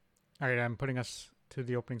All right, I'm putting us to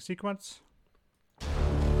the opening sequence.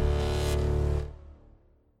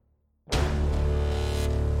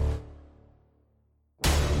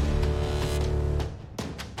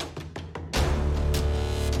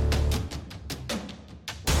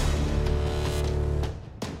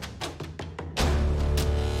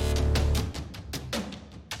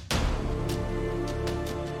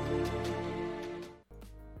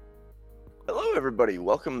 Hello, everybody.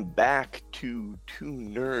 Welcome back to Two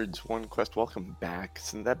Nerds, One Quest. Welcome back.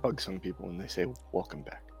 So that bugs some people when they say welcome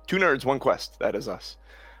back. Two Nerds, One Quest. That is us.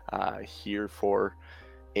 Here for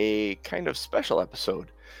a kind of special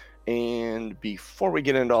episode. And before we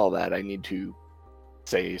get into all that, I need to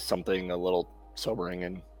say something a little sobering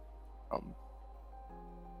and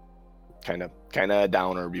kind of a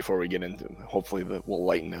downer before we get into. Hopefully that will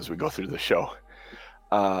lighten as we go through the show.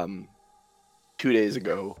 2 days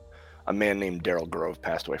ago, a man named Daryl Grove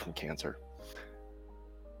passed away from cancer.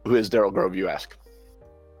 Who is Daryl Grove, you ask?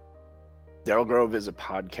 Daryl Grove is a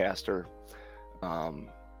podcaster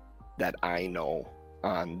that I know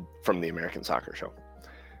from the American Soccer Show.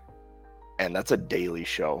 And that's a daily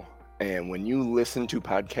show. And when you listen to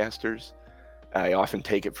podcasters, I often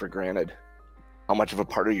take it for granted how much of a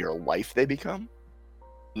part of your life they become.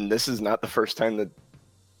 And this is not the first time that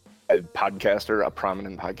a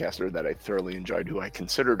prominent podcaster that I thoroughly enjoyed, who I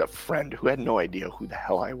considered a friend, who had no idea who the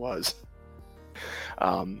hell I was,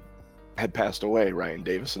 had passed away. Ryan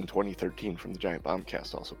Davis in 2013 from the Giant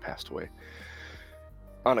Bombcast also passed away.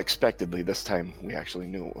 Unexpectedly, this time we actually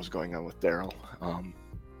knew what was going on with Daryl.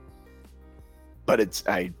 But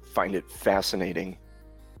I find it fascinating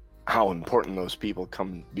how important those people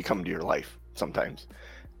become to your life sometimes.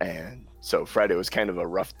 And so Friday was kind of a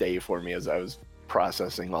rough day for me as I was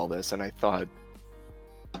processing all this, and I thought,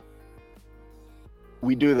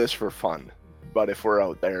 we do this for fun, but if we're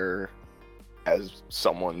out there as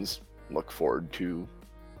someone's look forward to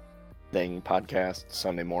thing podcast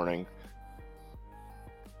Sunday morning,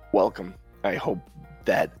 welcome. I hope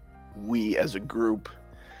that we as a group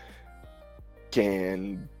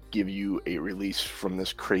can give you a release from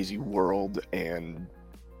this crazy world and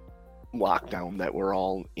lockdown that we're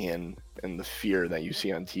all in, and the fear that you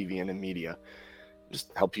see on TV and in media.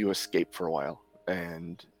 Just help you escape for a while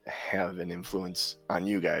and have an influence on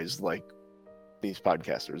you guys like these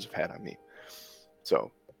podcasters have had on me. So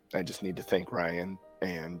I just need to thank Ryan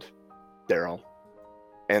and Daryl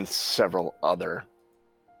and several other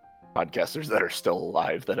podcasters that are still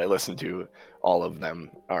alive that I listen to. All of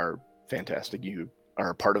them are fantastic. You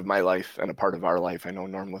are a part of my life and a part of our life. I know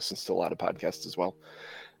Norm listens to a lot of podcasts as well.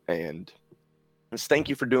 And just thank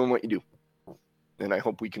you for doing what you do. And I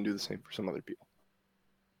hope we can do the same for some other people.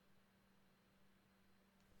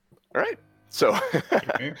 All right, so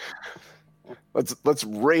let's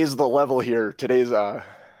raise the level here. Today's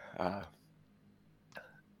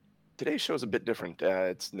show is a bit different.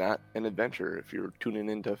 It's not an adventure. If you're tuning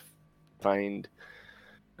in to find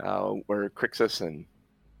where Crixus and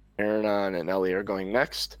Aranon and Ellie are going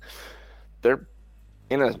next, they're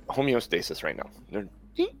in a homeostasis right now. They're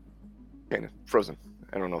kind of frozen.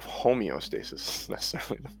 I don't know if homeostasis is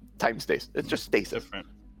necessarily time stasis. It's just stasis. Different.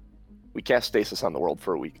 We cast stasis on the world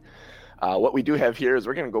for a week. What we do have here is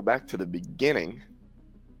we're going to go back to the beginning,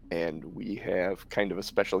 and we have kind of a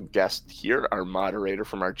special guest here, our moderator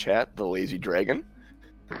from our chat, the Lazy Dragon.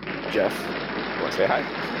 Jeff, you want to say hi?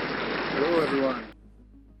 Hello, everyone.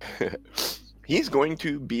 He's going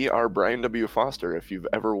to be our Brian W. Foster. If you've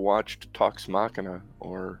ever watched Talks Machina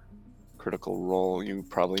or Critical Role, you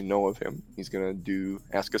probably know of him. He's going to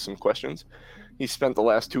ask us some questions. He spent the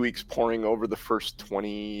last 2 weeks poring over the first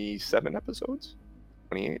 27 episodes?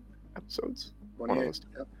 28 episodes? 28,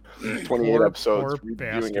 yep. 28 episodes, poor reviewing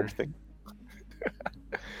bastard. everything.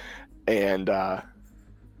 And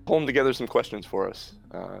pulling together some questions for us.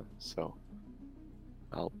 So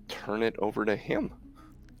I'll turn it over to him.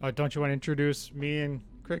 Oh, don't you want to introduce me and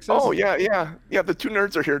Crixus? Oh, yeah. The two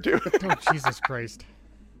nerds are here, too. Oh, Jesus Christ.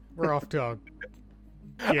 We're off to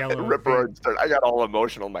a yellow. Rip roaring start. I got all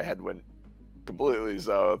emotional. My head went completely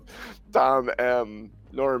south. Tom M.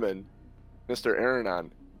 Norman, Mr.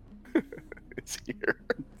 Aranon is here.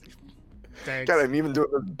 Thanks. God, I'm even doing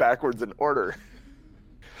this backwards in order.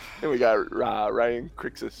 And we got Ryan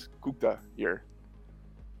Crixus Gupta here.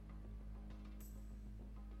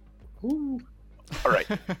 Ooh. All right,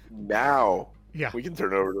 now Yeah. we can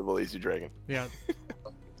turn it over to the Lazy Dragon. Yeah.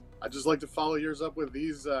 I'd just like to follow yours up with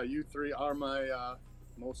these. You three are my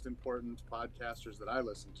most important podcasters that I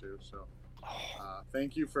listen to. So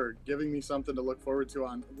thank you for giving me something to look forward to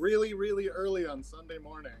on really, really early on Sunday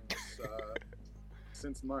mornings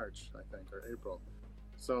since March, I think, or April.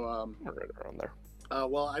 So We're right around there.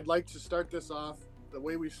 Well, I'd like to start this off the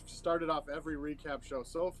way we've started off every recap show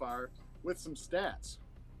so far, with some stats.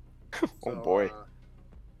 Oh boy.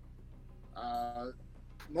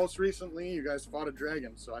 Most recently, you guys fought a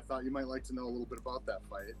dragon, so I thought you might like to know a little bit about that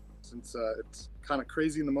fight, since it's kind of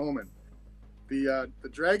crazy in the moment. The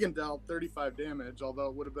dragon dealt 35 damage, although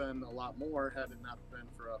it would have been a lot more had it not been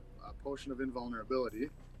for a potion of invulnerability,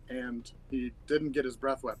 and he didn't get his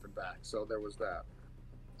breath weapon back, so there was that.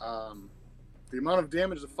 The amount of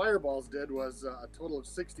damage the fireballs did was a total of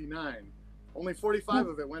 69. Only 45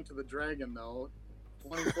 of it went to the dragon, though.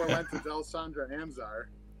 24 went to Delsandra Anzar,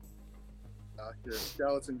 your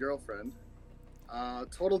skeleton girlfriend.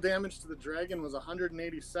 Total damage to the dragon was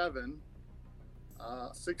 187.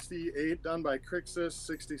 68 done by Crixus,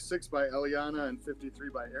 66 by Eliana, and 53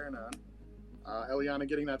 by Eranon. Eliana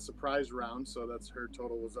getting that surprise round, so that's her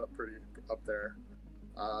total was pretty up there.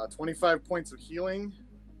 25 points of healing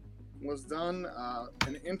was done.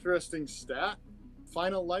 An interesting stat.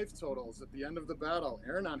 Final life totals at the end of the battle.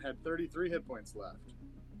 Eranon had 33 hit points left.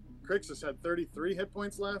 Crixus had 33 hit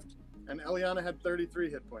points left, and Eliana had 33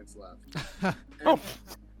 hit points left. And,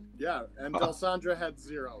 yeah, and Delsandra had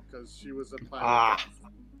 0 because she was a pilot.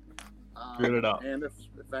 Screwed it up. And if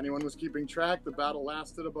anyone was keeping track, the battle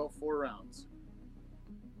lasted about 4 rounds.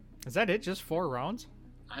 Is that it? Just 4 rounds?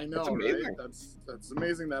 I know, right? That's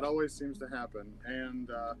amazing. That always seems to happen. And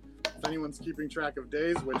if anyone's keeping track of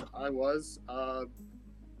days, which I was,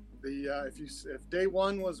 if day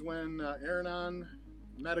 1 was when Eranon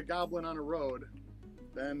met a goblin on a road,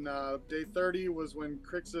 then day 30 was when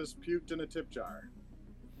Crixus puked in a tip jar.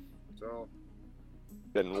 So,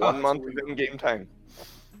 been 1 month of in-game time.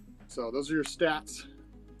 So those are your stats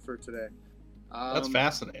for today. That's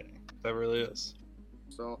fascinating. That really is.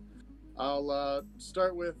 So I'll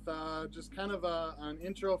start with just kind of an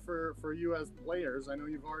intro for you as players. I know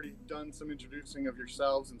you've already done some introducing of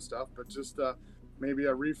yourselves and stuff, but just maybe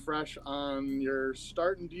a refresh on your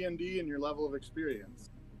start in D&D and your level of experience.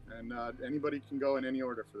 And anybody can go in any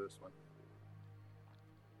order for this one.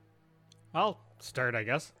 I'll start, I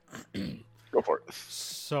guess. Go for it.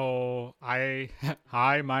 So, hi,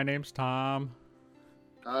 my name's Tom.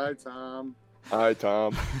 Hi, Tom. Hi,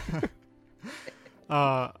 Tom.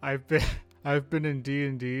 I've been in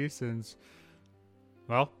D&D since,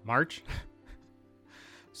 well, March.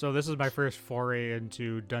 So this is my first foray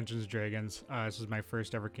into Dungeons & Dragons. This is my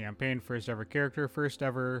first ever campaign, first ever character, first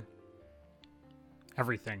ever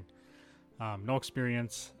everything. No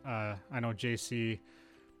experience. I know JC.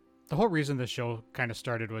 The whole reason this show kind of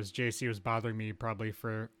started was JC was bothering me probably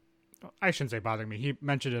for, I shouldn't say bothering me. He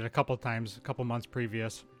mentioned it a couple times, a couple months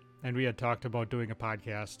previous, and we had talked about doing a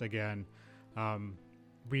podcast again.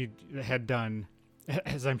 We had done,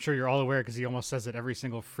 as I'm sure you're all aware, because he almost says it every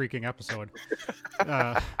single freaking episode,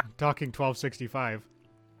 talking 1265.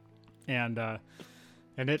 And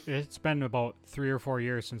it's been about 3 or 4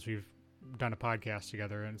 years since we've done a podcast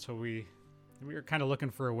together. And so we were kind of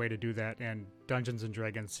looking for a way to do that. And Dungeons and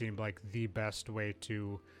Dragons seemed like the best way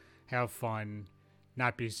to have fun,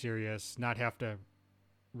 not be serious, not have to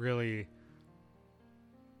really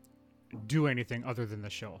do anything other than the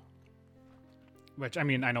show. Which, I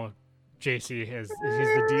mean, I know JC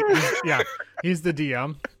he's the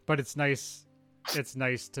DM, but it's nice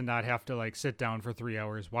to not have to like sit down for 3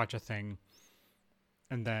 hours, watch a thing,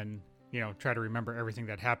 and then, try to remember everything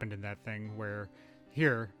that happened in that thing, where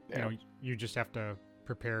here, you just have to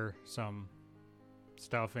prepare some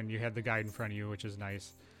stuff and you had the guide in front of you, which is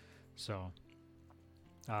nice. So,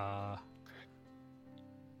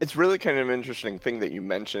 it's really kind of an interesting thing that you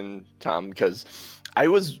mentioned, Tom, because I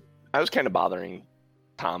was kind of bothering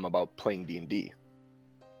Tom about playing D&D.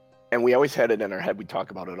 And we always had it in our head. We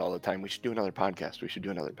talk about it all the time. We should do another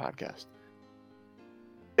podcast.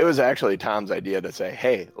 It was actually Tom's idea to say,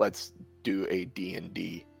 hey, let's do a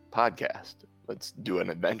D&D podcast. Let's do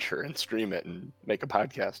an adventure and stream it and make a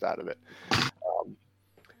podcast out of it.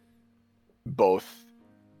 Both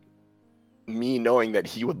me knowing that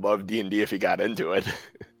he would love D&D if he got into it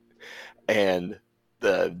and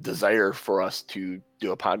the desire for us to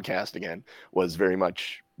do a podcast again was very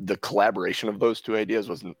much the collaboration of those two ideas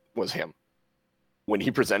was him. When he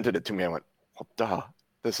presented it to me, I went, well, duh,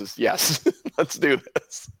 this is, yes, let's do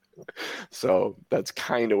this. So that's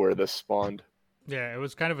kind of where this spawned. Yeah, it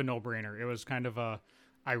was kind of a no-brainer. It was kind of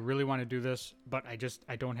I really want to do this, but I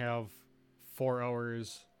don't have 4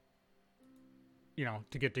 hours,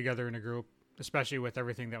 to get together in a group, especially with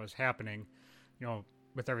everything that was happening,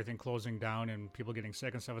 with everything closing down and people getting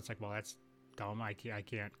sick and stuff. It's like, well, that's dumb. I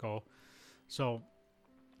can't go. So,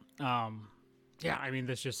 yeah, I mean,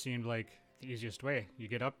 this just seemed like the easiest way. You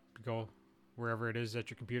get up, you go wherever it is that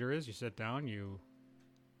your computer is, you sit down, you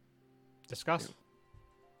discuss.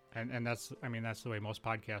 And that's the way most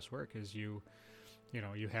podcasts work. Is you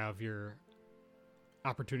have your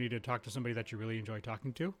opportunity to talk to somebody that you really enjoy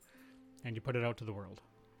talking to, and you put it out to the world.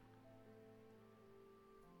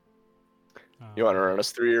 You want to run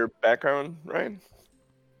us through your background, Ryan?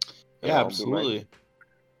 Yeah, absolutely.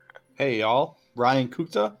 Hey, y'all. Ryan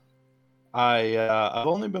Kukta. I've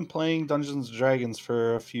only been playing Dungeons & Dragons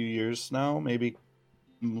for a few years now, maybe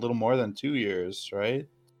a little more than 2 years, right?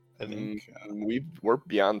 I think. We're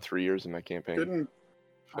beyond 3 years in my campaign.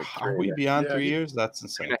 Are we beyond 3 years? That's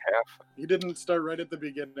insane. 2.5. He didn't start right at the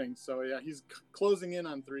beginning, so yeah, he's closing in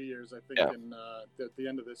on 3 years, I think, at the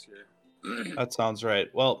end of this year. That sounds right.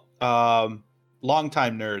 Well,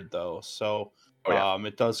 long-time nerd, though, so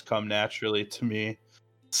it does come naturally to me.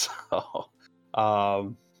 So,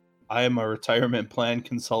 I am a retirement plan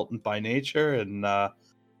consultant by nature, and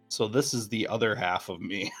so this is the other half of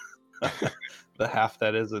me, the half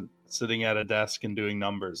that isn't sitting at a desk and doing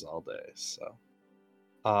numbers all day. So,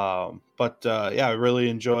 I really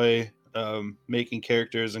enjoy making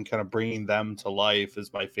characters and kind of bringing them to life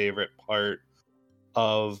is my favorite part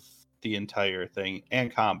of the entire thing,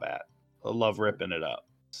 and combat. I love ripping it up.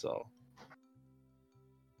 So,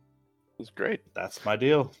 it's great. That's my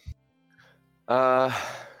deal.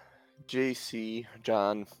 JC,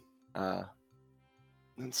 John,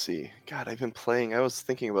 let's see. God, I've been playing. I was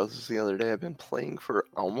thinking about this the other day. I've been playing for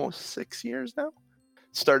almost 6 years now.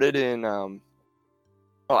 Started in,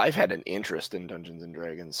 I've had an interest in Dungeons and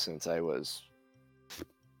Dragons since I was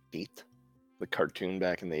 8. The cartoon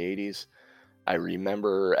back in the 80s. I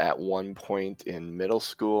remember at one point in middle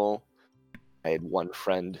school, I had one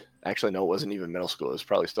friend. Actually, no, it wasn't even middle school. It was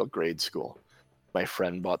probably still grade school. My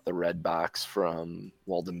friend bought the red box from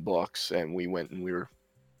Walden Books, and we went and we were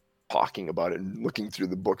talking about it and looking through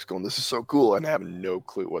the books going, this is so cool, and having no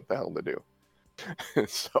clue what the hell to do.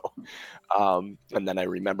 And then I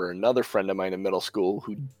remember another friend of mine in middle school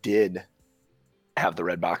who did have the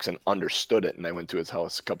red box and understood it, and I went to his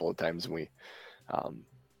house a couple of times, and we, I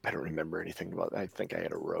don't remember anything about it. I think I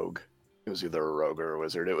had a rogue. It was either a rogue or a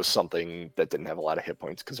wizard. It was something that didn't have a lot of hit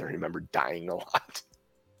points because I remember dying a lot.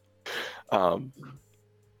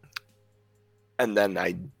 And then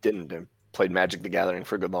I didn't. I played Magic the Gathering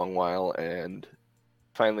for a good long while, and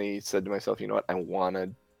finally said to myself, you know what? I want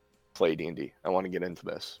to play D&D. I want to get into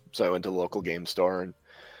this. So I went to the local game store, and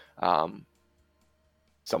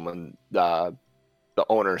the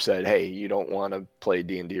owner said, hey, you don't want to play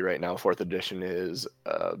D&D right now. 4th edition is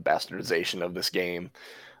a bastardization of this game.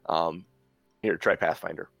 Here, try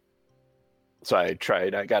Pathfinder. So I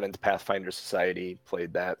got into Pathfinder Society,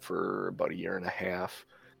 played that for about a year and a half,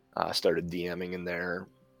 started DMing in there,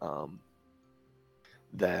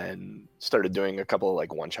 then started doing a couple of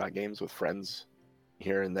like one-shot games with friends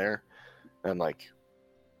here and there. And like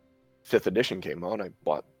 5th edition came out, I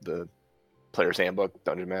bought the Player's Handbook,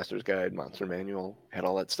 Dungeon Master's Guide, Monster Manual, had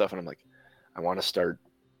all that stuff, and I'm like, I want to start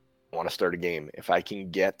a game. If I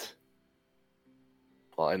can get,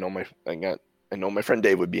 well, I know my friend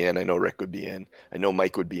Dave would be in, I know Rick would be in, I know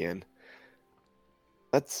Mike would be in.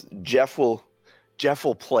 Jeff will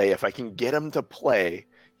play. If I can get him to play,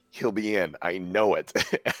 he'll be in. I know it.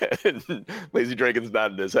 Lazy Dragon's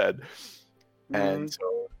nodding his head. Mm-hmm. And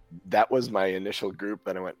so that was my initial group.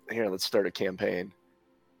 Then I went, here, let's start a campaign.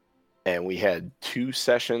 And we had 2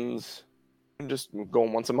 sessions, just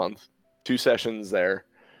going once a month, 2 sessions there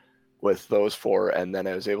with those 4. And then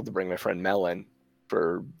I was able to bring my friend Mel in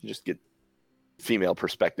for just get female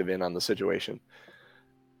perspective in on the situation.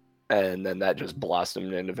 And then that just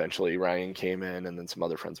blossomed, and eventually Ryan came in, and then some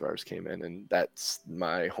other friends of ours came in. And that's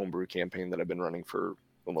my homebrew campaign that I've been running for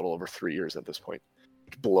a little over 3 years at this point.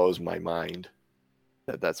 It blows my mind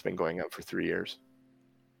that that's been going on for 3 years.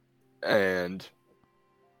 And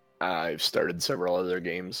I've started several other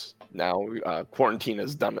games now. Quarantine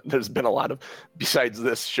has done it. There's been a lot of, besides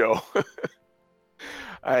this show.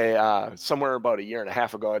 I somewhere about a year and a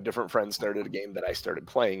half ago, a different friend started a game that I started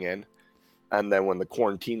playing in. And then when the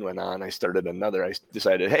quarantine went on, I started another. I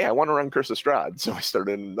decided, hey, I want to run Curse of Strahd. So I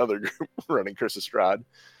started another group running Curse of Strahd.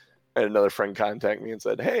 And another friend contacted me and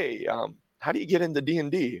said, hey, how do you get into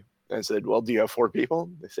D&D? And I said, well, do you have 4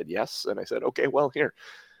 people? They said, yes. And I said, okay, well, here,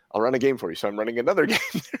 I'll run a game for you. So I'm running another game.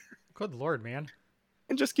 Good Lord, man.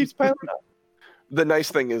 It just keeps piling up. The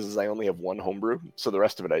nice thing is I only have 1 homebrew. So the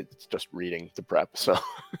rest of it, it's just reading to prep. So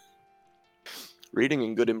reading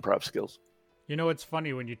and good improv skills. You know, it's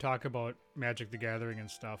funny when you talk about Magic the Gathering and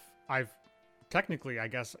stuff. I've technically, I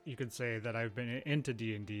guess you could say that I've been into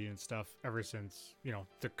D&D and stuff ever since,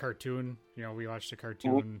 the cartoon. We watched the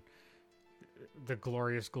cartoon the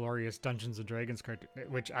glorious Dungeons and Dragons cartoon,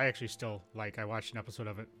 which I actually still like. I watched an episode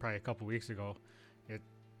of it probably a couple weeks ago.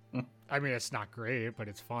 I mean, it's not great, but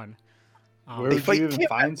it's fun. Where would you even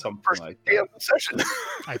find something like that? Session.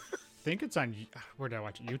 I think it's on. Where did I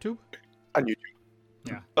watch it? YouTube? On YouTube.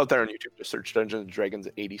 Yeah. Out there on YouTube, just search Dungeons and Dragons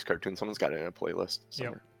 80s cartoon. Someone's got it in a playlist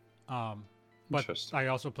somewhere. Yep. But I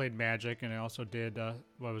also played Magic, and I also did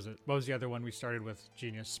what was it? What was the other one we started with?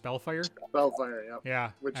 Genius Spellfire. Spellfire, yeah.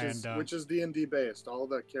 Yeah. Which is D&D based. All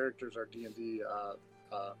the characters are D&D.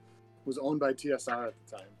 Was owned by TSR at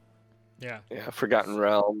the time. Yeah. Yeah, Forgotten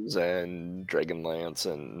Realms and Dragonlance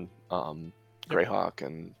and Greyhawk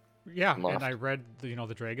and and I read the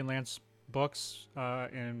Dragonlance books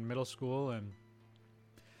in middle school, and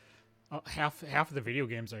half of the video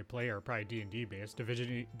games I play are probably D&D based.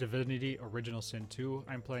 Divinity Original Sin 2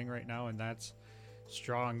 I'm playing right now, and that's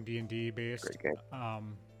strong D&D based. Great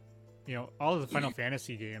game. All of the Final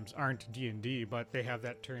Fantasy games aren't D&D, but they have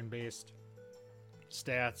that turn-based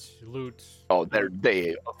stats, loot. Oh,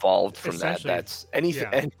 they evolved from that. That's anything.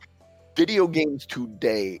 Yeah. And video games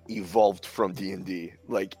today evolved from D&D.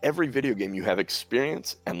 Like every video game, you have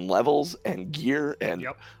experience and levels and gear and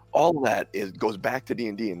all that goes back to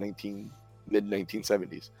D&D in mid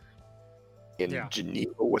 1970s in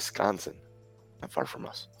Geneva, Wisconsin. Not far from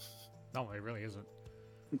us. No, it really isn't.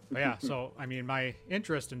 But yeah, so I mean, my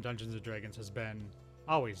interest in Dungeons and Dragons has been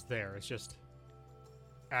always there. It's just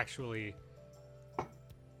actually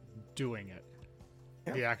doing it.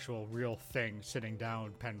 Yeah. The actual real thing, sitting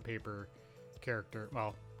down, pen, paper,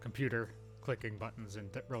 computer, clicking buttons and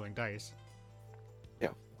rolling dice. Yeah.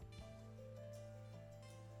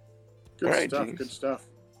 Good stuff.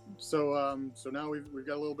 So now we've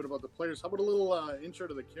got a little bit about the players. How about a little intro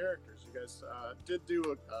to the characters? You guys did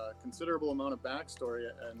do a considerable amount of backstory,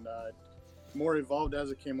 and more evolved as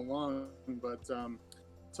it came along. But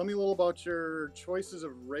tell me a little about your choices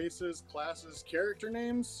of races, classes, character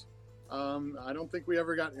names. I don't think we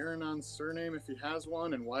ever got Aeronon's surname, if he has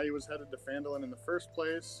one, and why he was headed to Phandalin in the first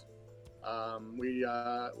place. I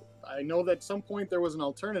know that at some point there was an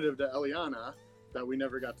alternative to Eliana that we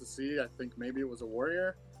never got to see. I think maybe it was a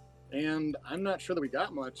warrior. And I'm not sure that we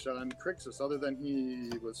got much on Crixus other than he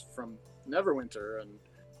was from Neverwinter and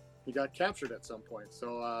he got captured at some point.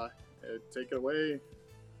 So take it away.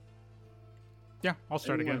 Yeah, I'll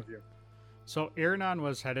start again. So Aeronon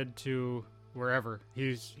was headed to wherever.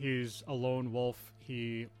 He's a lone wolf.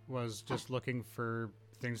 He was just looking for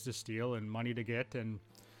things to steal and money to get and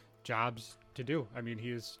jobs to do. I mean,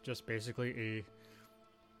 he's just basically a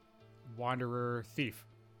wanderer thief.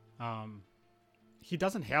 He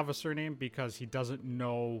doesn't have a surname because he doesn't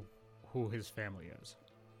know who his family is.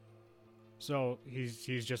 So he's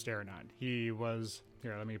just Aeronon. He was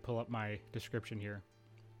here. Let me pull up my description here.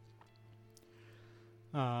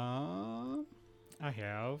 I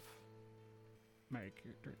have my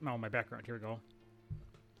character. No, my background. Here we go.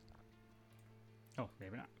 Oh,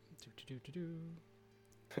 maybe not.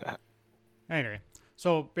 Anyway,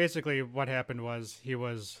 so basically what happened was he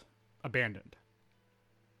was abandoned.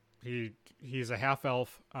 He's a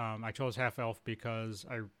half-elf. I chose half-elf because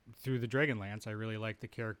through the Dragonlance, I really liked the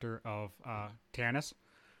character of Tanis.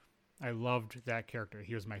 I loved that character.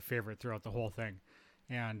 He was my favorite throughout the whole thing.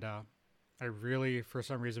 And I really, for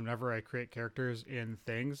some reason, whenever I create characters in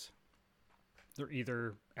things, they're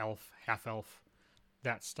either elf, half-elf,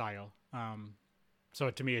 that style.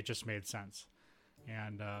 So to me, it just made sense.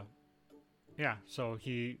 And so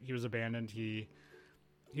he was abandoned.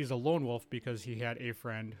 He's a lone wolf because he had a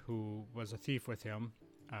friend who was a thief with him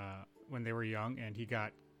when they were young, and he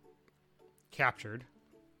got captured,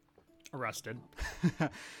 arrested,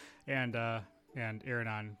 and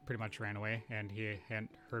Aeronon pretty much ran away, and he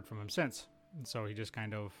hadn't heard from him since. And so he just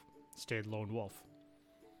kind of stayed lone wolf.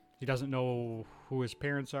 He doesn't know who his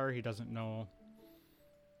parents are. He doesn't know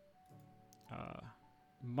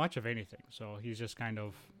much of anything. So he's just kind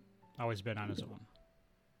of always been on his own.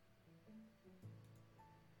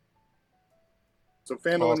 So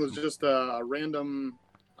Phandalin was just a random.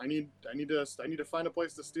 I need to find a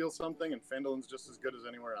place to steal something, and Phandalin's just as good as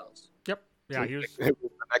anywhere else. Yep. Yeah, he was the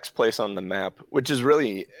next place on the map, which is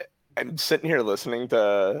really. I'm sitting here listening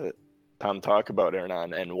to Tom talk about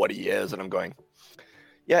Aeronon and what he is, and I'm going,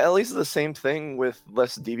 yeah, at least the same thing with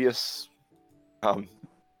less devious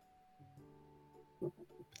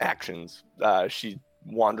actions. She's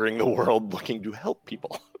wandering the world looking to help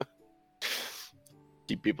people,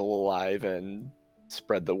 keep people alive, and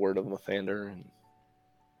spread the word of Lathander.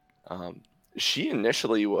 And she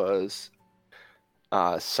initially was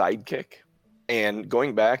sidekick, and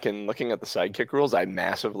going back and looking at the sidekick rules, I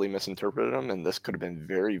massively misinterpreted them, and this could have been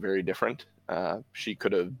very, very different. She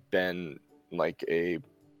could have been like a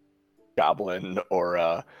goblin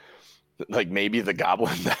or like maybe the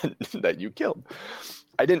goblin that you killed.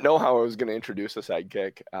 I didn't know how I was going to introduce a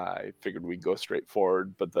sidekick. I figured we'd go straight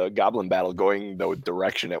forward, but the goblin battle going the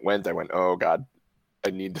direction it went, I went, oh god,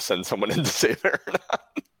 I need to send someone in to save her.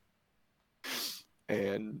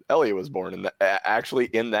 And Ellie was born actually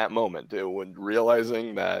in that moment, when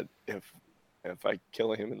realizing that if I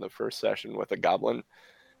kill him in the first session with a goblin,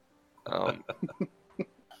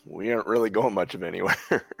 we aren't really going much of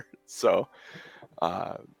anywhere. So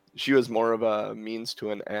she was more of a means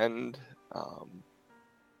to an end.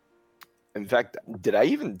 In fact, did I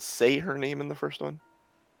even say her name in the first one?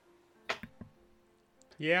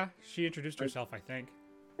 Yeah, she introduced herself, I think.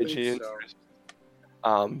 Did she?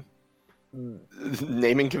 So.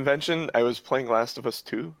 Naming convention, I was playing Last of Us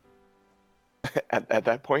 2 at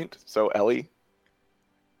that point. So Ellie,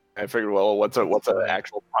 I figured, well, what's an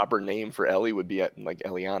actual proper name for Ellie would be like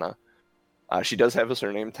Eliana. She does have a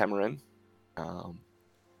surname, Tamarin.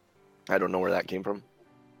 I don't know where that came from.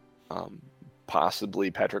 Possibly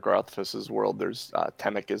Patrick Rothfuss's world. There's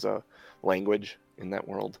Temic is a language in that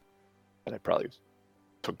world, and I probably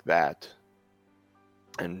took that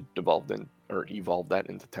and evolved that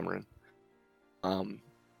into Tamarin.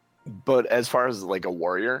 But as far as like a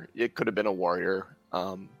warrior, it could have been a warrior,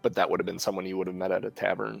 but that would have been someone you would have met at a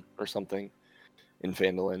tavern or something in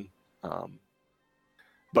Phandalin.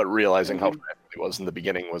 But realizing how fragile he was in the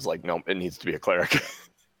beginning was like, no, it needs to be a cleric.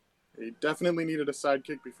 He definitely needed a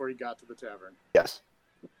sidekick before he got to the tavern. Yes.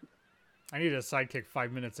 I needed a sidekick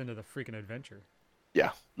 5 minutes into the freaking adventure.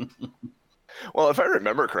 Yeah. Well, if I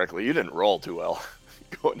remember correctly, you didn't roll too well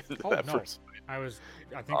going into that first fight. I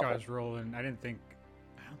think I was rolling. I don't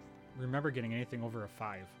remember getting anything over a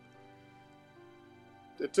 5.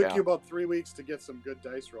 It took you about 3 weeks to get some good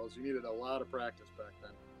dice rolls. You needed a lot of practice back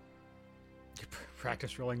then.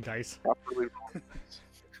 Practice rolling dice.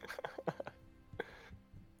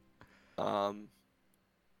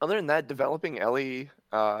 Other than that, developing Ellie,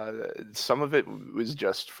 some of it was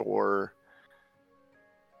just for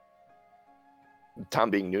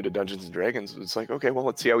Tom being new to Dungeons and Dragons. It's like, okay, well,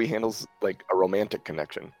 let's see how he handles like a romantic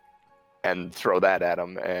connection, and throw that at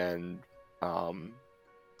him, and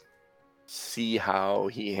see how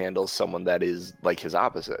he handles someone that is like his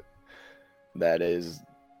opposite, that is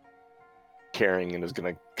caring and is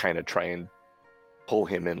going to kind of try and pull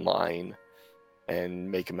him in line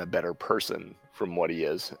and make him a better person from what he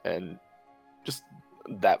is, and just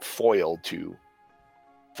that foil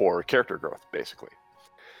for character growth, basically.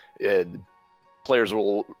 Players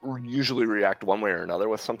will usually react one way or another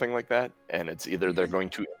with something like that, and it's either they're going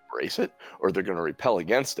to embrace it or they're going to repel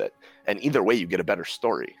against it, and either way you get a better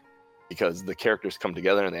story, because the characters come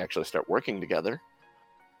together and they actually start working together,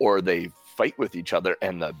 or they fight with each other,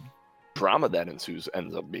 and the drama that ensues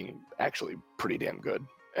ends up being actually pretty damn good.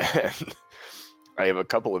 And I have a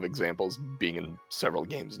couple of examples being in several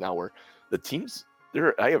games now where the teams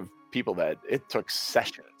I have people that it took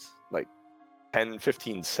sessions, like 10,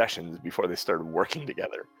 15 sessions before they started working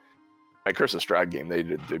together. My Curse of Strahd game,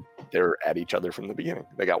 they were at each other from the beginning.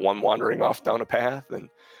 They got one wandering off down a path, and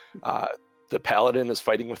the paladin is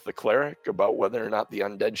fighting with the cleric about whether or not the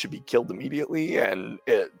undead should be killed immediately,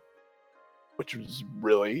 which was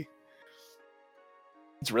really,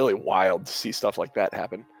 it's really wild to see stuff like that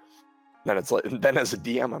happen. Then it's like, then as a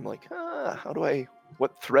DM, I'm like,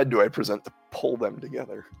 what thread do I present to pull them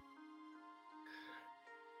together?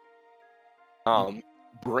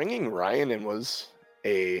 Bringing Ryan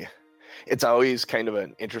in it's always kind of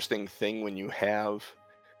an interesting thing when you have,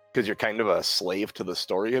 because you're kind of a slave to the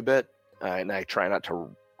story a bit, and I try not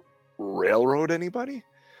to railroad anybody,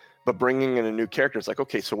 but bringing in a new character, it's like,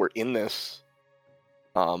 okay, so we're in this,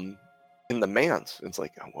 in the manse. It's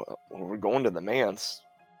like, well, when we're going to the manse,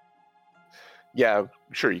 yeah,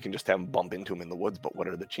 sure, you can just have him bump into him in the woods, but what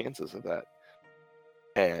are the chances of that?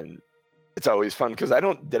 And it's always fun, because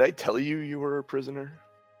did I tell you were a prisoner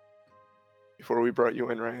before we brought you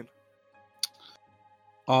in, Ryan?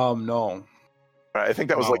 No. I think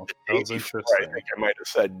that was like the day before. I think I might have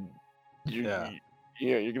said, you're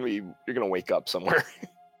gonna wake up somewhere.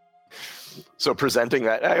 So presenting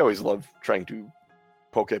that, I always love trying to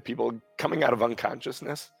poke at people coming out of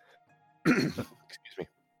unconsciousness. Excuse me.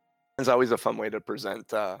 It's always a fun way to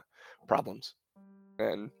present problems,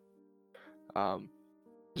 and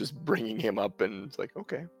just bringing him up, and it's like,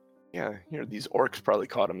 okay, yeah, these orcs probably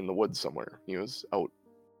caught him in the woods somewhere. He was out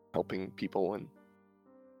helping people and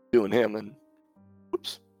doing him, and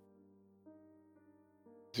whoops.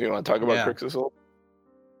 So you want to talk about Crixus a little?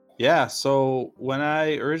 Yeah, so when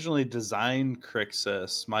I originally designed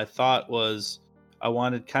Crixus, my thought was I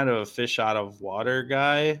wanted kind of a fish out of water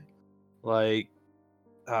guy, like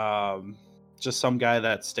just some guy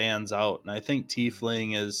that stands out. And I think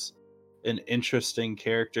Tiefling is an interesting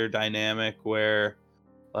character dynamic where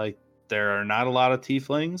like there are not a lot of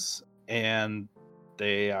Tieflings, and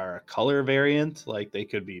they are a color variant. Like they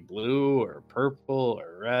could be blue or purple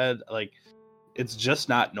or red. Like it's just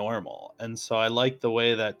not normal. And so I like the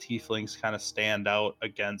way that Tieflings kind of stand out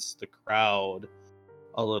against the crowd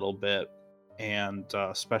a little bit. And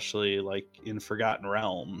especially like in Forgotten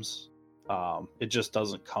Realms, it just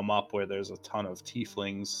doesn't come up where there's a ton of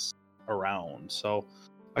Tieflings around. So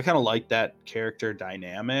I kind of like that character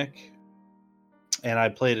dynamic. And I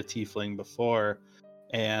played a Tiefling before,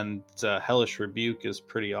 and Hellish Rebuke is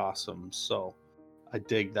pretty awesome. So I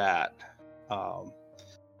dig that.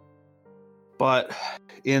 But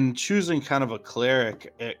in choosing kind of a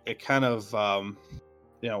cleric, it kind of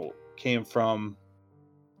came from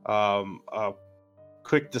a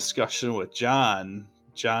quick discussion with John.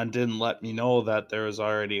 John didn't let me know that there was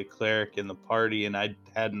already a cleric in the party, and I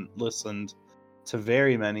hadn't listened to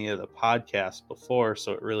very many of the podcasts before,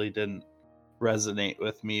 so it really didn't resonate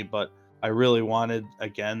with me. But I really wanted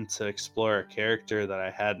again to explore a character that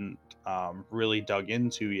I hadn't really dug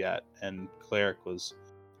into yet, and cleric was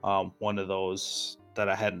one of those that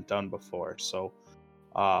I hadn't done before. So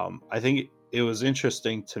I think it was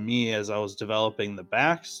interesting to me as I was developing the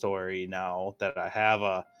backstory, now that I have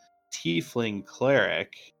a Tiefling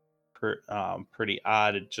cleric. Pretty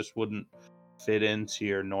odd. It just wouldn't fit into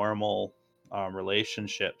your normal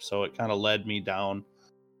relationship. So it kind of led me down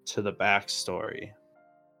to the backstory.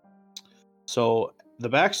 So the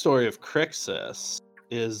backstory of Crixus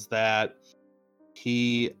is that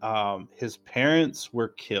his parents were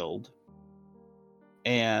killed,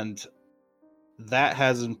 and that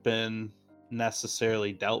hasn't been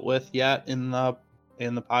necessarily dealt with yet in the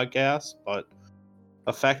podcast, but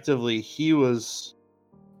effectively he was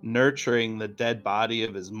nurturing the dead body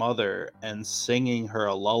of his mother and singing her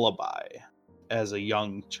a lullaby as a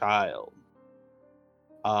young child.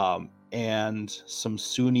 And some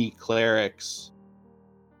Sunni clerics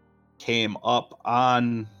came up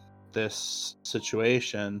on this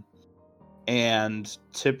situation, and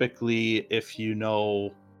typically, if you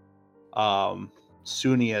know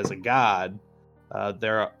Sunni as a god,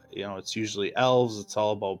 it's usually elves. It's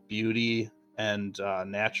all about beauty and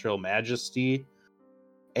natural majesty,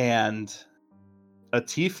 and a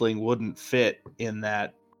tiefling wouldn't fit in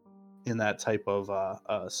that type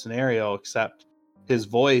of scenario, except his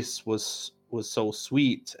voice was so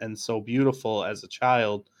sweet and so beautiful as a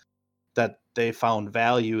child that they found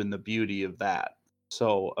value in the beauty of that.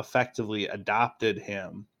 So effectively adopted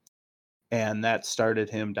him, and that started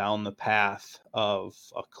him down the path of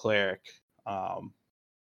a cleric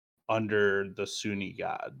under the Sunni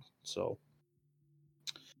god. So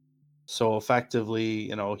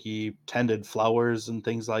effectively, he tended flowers and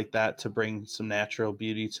things like that to bring some natural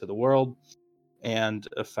beauty to the world, and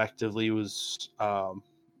effectively was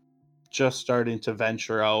just starting to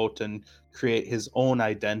venture out and create his own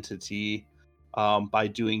identity by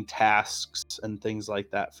doing tasks and things like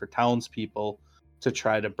that for townspeople to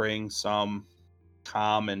try to bring some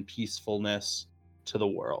calm and peacefulness to the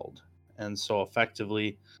world. And so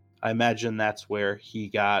effectively, I imagine that's where he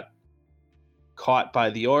got caught by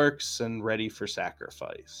the orcs and ready for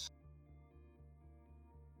sacrifice.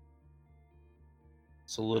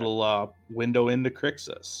 It's a little window into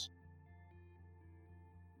Crixus.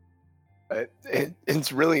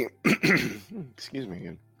 It's really, excuse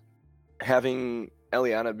me, having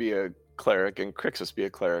Eliana be a cleric and Crixus be a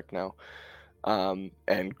cleric now. And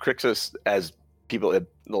Crixus, as people in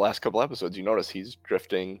the last couple episodes, you notice he's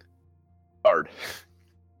drifting bard.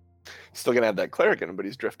 He's still going to have that cleric in him, but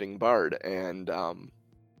he's drifting bard. And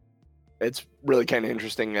it's really kind of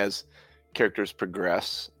interesting as characters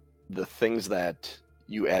progress, the things that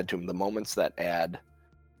you add to them, the moments that add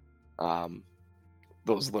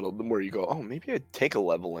those little, where you go, oh, maybe I'd take a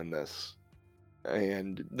level in this.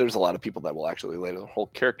 And there's a lot of people that will actually lay the whole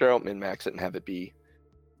character out, min-max it, and have it be,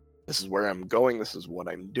 this is where I'm going, this is what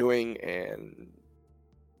I'm doing, and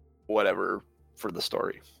whatever for the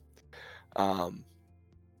story. I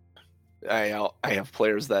have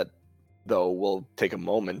players that, though, will take a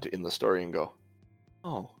moment in the story and go,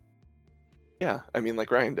 oh, yeah, I mean, like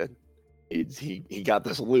Ryan did. He got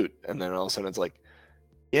this loot, and then all of a sudden it's like,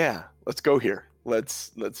 yeah, let's go here.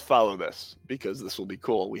 Let's follow this, because this will be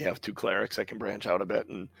cool. We have two clerics that can branch out a bit,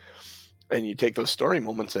 and you take those story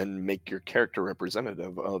moments and make your character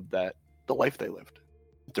representative of the life they lived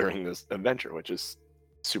during this adventure, which is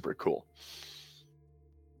super cool.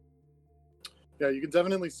 Yeah, you can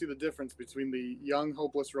definitely see the difference between the young,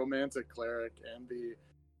 hopeless, romantic cleric and the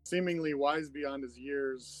seemingly wise beyond his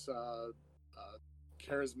years,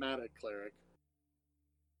 charismatic cleric.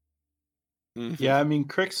 Yeah, I mean,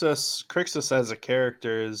 Crixus as a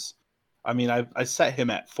character is, I mean, I set him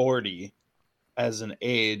at 40 as an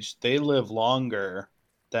age. They live longer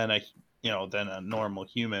than a normal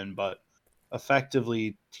human, but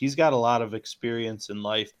effectively he's got a lot of experience in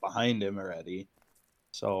life behind him already.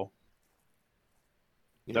 So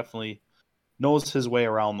definitely knows his way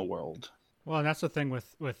around the world. Well, and that's the thing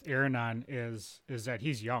with Aranon is that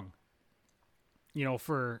he's young. You know,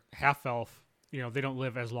 for half elf, you know, they don't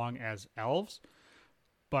live as long as elves,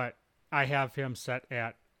 but I have him set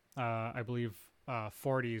at I believe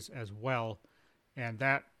 40s as well, and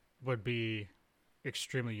that would be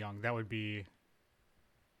extremely young. That would be,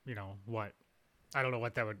 you know, what, I don't know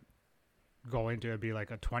what that would go into. It'd be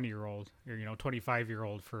like a 20-year-old or, you know,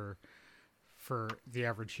 25-year-old for the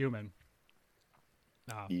average human.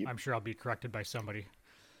 Yep. I'm sure I'll be corrected by somebody.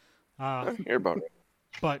 I hear about it.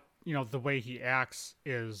 But, you know, the way he acts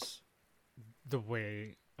is the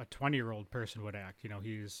way a 20-year-old person would act. You know,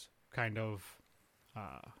 he's kind of,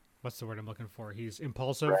 what's the word I'm looking for? He's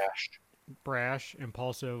impulsive, brash,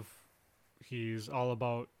 impulsive. He's all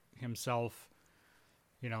about himself.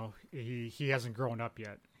 You know, he hasn't grown up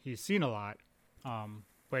yet. He's seen a lot,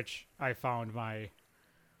 which I found my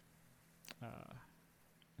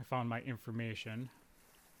information.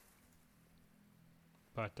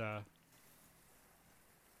 But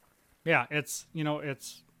yeah,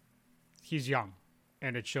 he's young,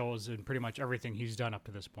 and it shows in pretty much everything he's done up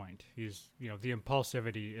to this point. He's, you know, the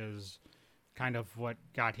impulsivity is kind of what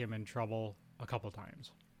got him in trouble a couple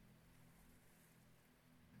times.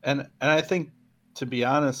 And I think, to be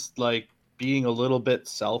honest, like, being a little bit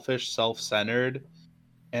selfish, self-centered,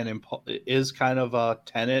 and is kind of a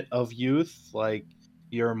tenet of youth. Like,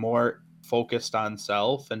 you're more focused on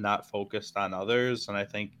self and not focused on others. And I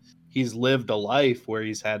think he's lived a life where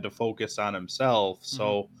he's had to focus on himself.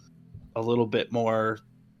 So a little bit more,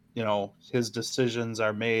 you know, his decisions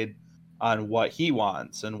are made on what he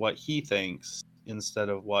wants and what he thinks instead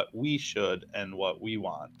of what we should and what we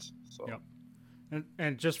want. So. Yep.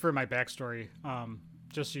 And just for my backstory,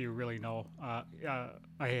 just so you really know,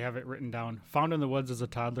 I have it written down. Found in the woods as a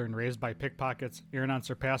toddler and raised by pickpockets, Aranon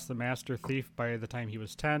surpassed the master thief by the time he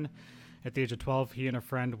was 10. At the age of 12, he and a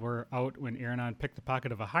friend were out when Aranon picked the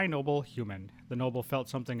pocket of a high noble human. The noble felt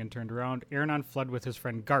something and turned around. Aranon fled with his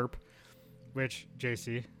friend Garp, which,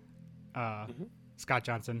 JC, Scott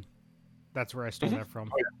Johnson, that's where I stole that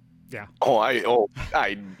from. Oh, yeah. Yeah.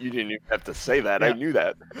 You didn't even have to say that. Yeah. I knew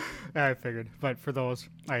that. I figured, but for those,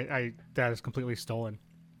 I that is completely stolen.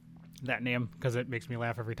 That name, because it makes me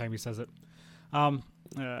laugh every time he says it. Turn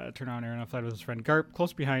on Aranon fled with his friend Garp.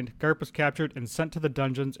 Close behind, Garp was captured and sent to the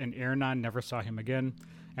dungeons, and Aranon never saw him again.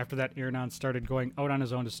 After that, Aranon started going out on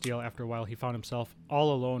his own to steal. After a while, he found himself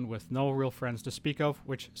all alone with no real friends to speak of,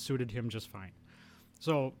 which suited him just fine.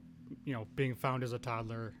 So, you know, being found as a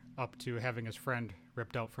toddler up to having his friend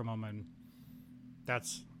ripped out from him, and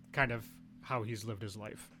that's kind of how he's lived his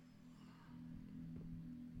life.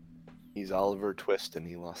 He's Oliver Twist, and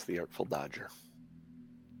he lost the Artful Dodger.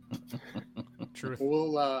 Truth.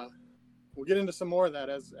 We'll get into some more of that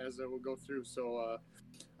as we'll go through. So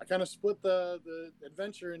I kind of split the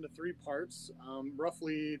adventure into 3 parts,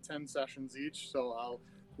 roughly 10 sessions each. So I'll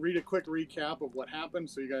read a quick recap of what happened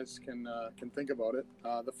so you guys can think about it.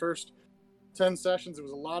 The first 10 sessions, it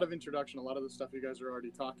was a lot of introduction, a lot of the stuff you guys are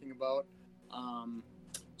already talking about.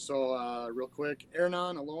 So real quick,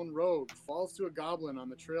 Aranon, a lone rogue, falls to a goblin on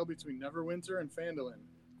the trail between Neverwinter and Phandalin.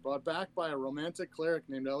 Brought back by a romantic cleric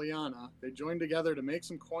named Eliana, they join together to make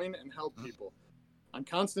some coin and help people. On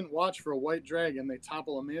constant watch for a white dragon, they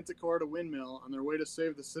topple a manticore at a windmill on their way to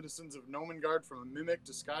save the citizens of Nomengard from a mimic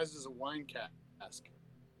disguised as a wine cask.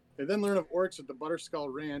 They then learn of orcs at the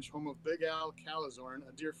Butterskull Ranch, home of Big Al Calazorn,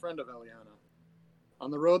 a dear friend of Eliana. On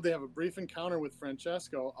the road, they have a brief encounter with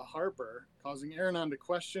Francesco, a harper, causing Aranon to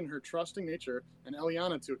question her trusting nature and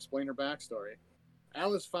Eliana to explain her backstory.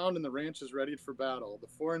 Al is found and the ranch is readied for battle. The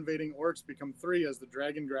 4 invading orcs become 3 as the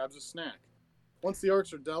dragon grabs a snack. Once the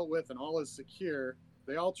orcs are dealt with and all is secure,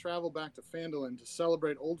 they all travel back to Phandalin to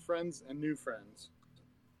celebrate old friends and new friends.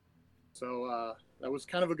 So that was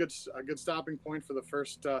kind of a good stopping point for the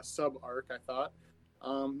first sub-arc, I thought.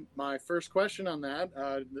 My first question on that,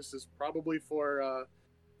 this is probably for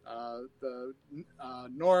the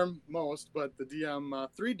Norm most, but the DM,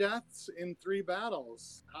 3 deaths in 3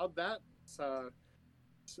 battles. How'd that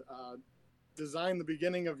design the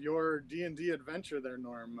beginning of your D&D adventure there,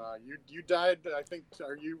 Norm? You died, I think,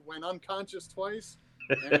 or you went unconscious twice,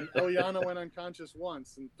 and Eliana went unconscious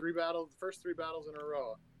once in 3 battles, the first 3 battles in a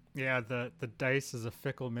row. Yeah, the dice is a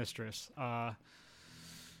fickle mistress. Yeah,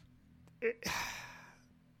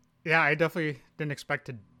 I definitely didn't expect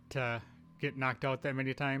to get knocked out that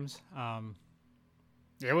many times.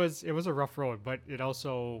 It was a rough road, but it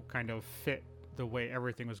also kind of fit the way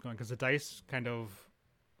everything was going because the dice kind of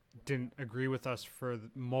didn't agree with us for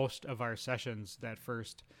most of our sessions. That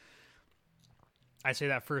first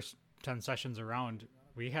 10 sessions around,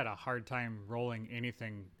 we had a hard time rolling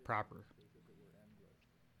anything proper.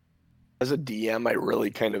 As a DM, I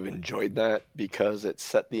really kind of enjoyed that because it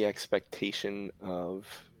set the expectation of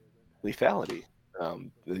lethality.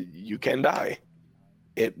 You can die.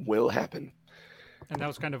 It will happen. And that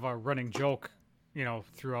was kind of a running joke,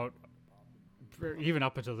 throughout, even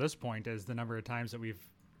up until this point, is the number of times that we've,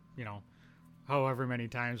 however many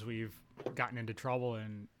times we've gotten into trouble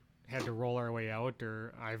and had to roll our way out,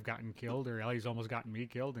 or I've gotten killed, or Ellie's almost gotten me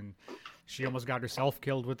killed, and she almost got herself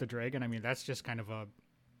killed with the dragon. I mean, that's just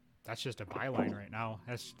that's just a byline right now.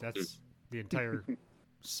 That's the entire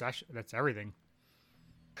session. That's everything.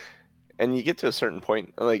 And you get to a certain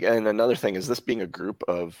point, and another thing is this being a group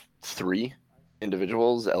of 3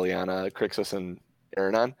 individuals, Eliana, Crixus, and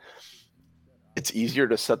Aranon, it's easier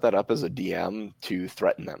to set that up as a DM to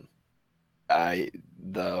threaten them.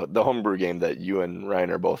 The homebrew game that you and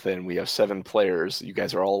Ryan are both in, we have 7 players. You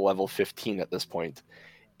guys are all level 15 at this point.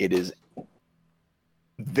 It is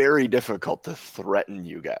very difficult to threaten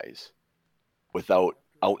you guys without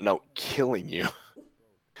out and out killing you.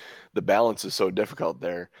 The balance is so difficult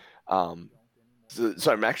there.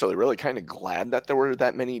 So I'm actually really kind of glad that there were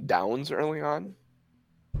that many downs early on,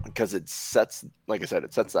 because it sets, like I said,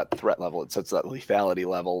 it sets that threat level, it sets that lethality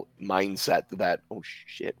level mindset that, oh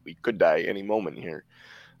shit, we could die any moment here.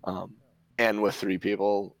 And with 3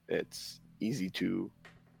 people, it's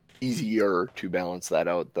easier to balance that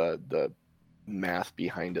out. The math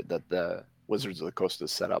behind it that the Wizards of the Coast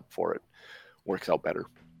has set up for it works out better.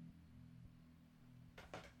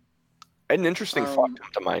 An interesting thought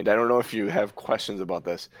come to mind. I don't know if you have questions about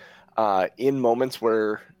this. In moments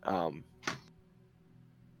where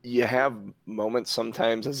you have moments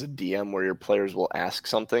sometimes as a DM where your players will ask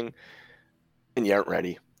something and you aren't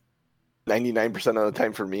ready. 99% of the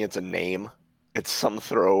time for me, it's a name. It's some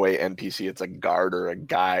throwaway NPC. It's a guard or a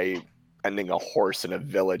guy ending a horse in a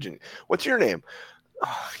village. And what's your name?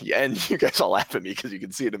 Oh, yeah, and you guys all laugh at me because you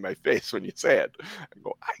can see it in my face when you say it. I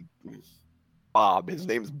go, Bob. His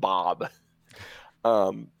name's Bob.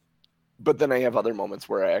 But then I have other moments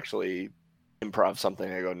where I actually improv something.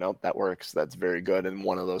 I go, nope, that works. That's very good. And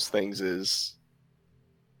one of those things is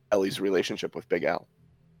Ellie's relationship with Big Al.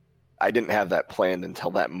 I didn't have that planned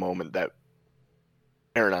until that moment that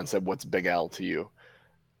Aranon said, "What's Big Al to you?"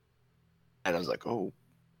 And I was like, oh.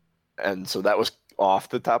 And so that was off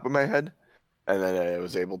the top of my head. And then I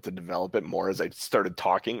was able to develop it more as I started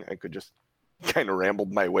talking. I could just kind of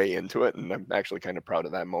rambled my way into it. And I'm actually kind of proud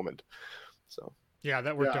of that moment. So yeah,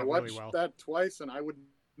 that worked out really well. I watched that twice, and I would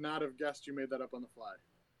not have guessed you made that up on the fly.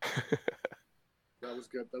 That was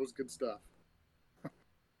good. That was good stuff.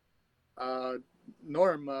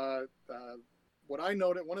 Norm, what I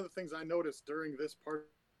noticed, one of the things I noticed during this part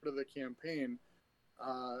of the campaign,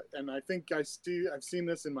 and I think I've seen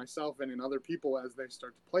this in myself and in other people as they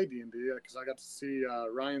start to play D&D, because I got to see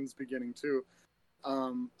Ryan's beginning too.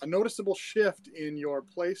 A noticeable shift in your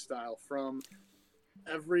play style from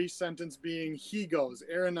every sentence being he goes,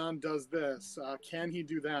 Aranon does this, can he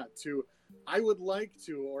do that, to I would like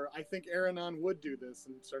to, or I think Aranon would do this,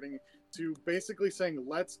 and starting to basically saying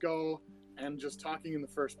let's go and just talking in the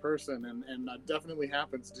first person, and that definitely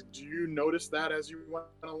happens. Did you notice that as you went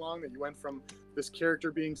along, that you went from this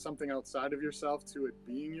character being something outside of yourself to it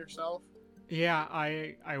being yourself? Yeah,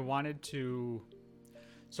 I wanted to.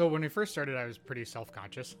 So when we first started, I was pretty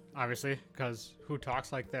self-conscious, obviously, because who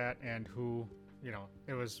talks like that, and who,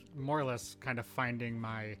 it was more or less kind of finding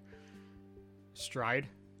my stride.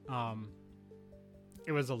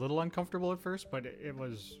 It was a little uncomfortable at first, but it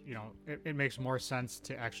was, it makes more sense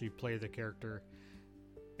to actually play the character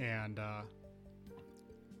and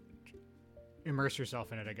immerse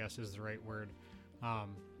yourself in it, I guess is the right word.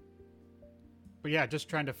 But yeah, just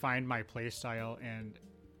trying to find my play style and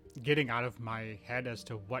getting out of my head as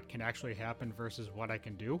to what can actually happen versus what I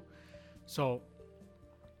can do. So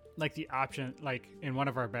like the option, like in one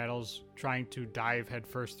of our battles, trying to dive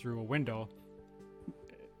headfirst through a window,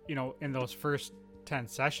 in those first 10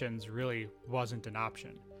 sessions really wasn't an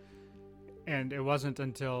option. And it wasn't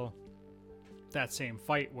until that same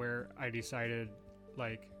fight where I decided,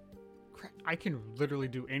 like, I can literally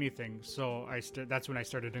do anything. So that's when I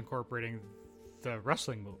started incorporating the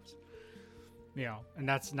wrestling moves. And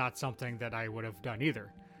that's not something that I would have done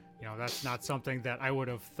either. that's not something that I would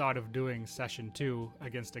have thought of doing session 2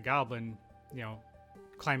 against a goblin,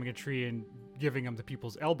 climbing a tree and giving him the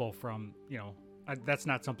people's elbow from, that's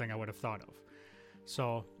not something I would have thought of.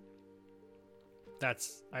 So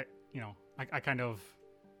that's, I kind of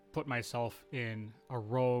put myself in a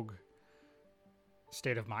rogue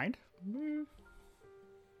state of mind.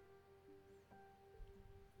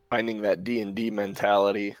 Finding that D&D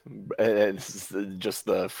mentality, it's just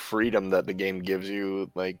the freedom that the game gives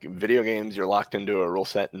you. Like video games, you're locked into a rule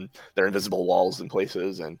set and there are invisible walls in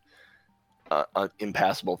places and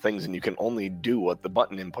impassable things, and you can only do what the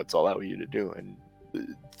button inputs allow you to do. And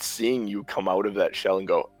seeing you come out of that shell and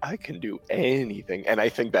go, I can do anything. And I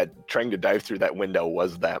think that trying to dive through that window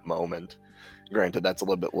was that moment. Granted, that's a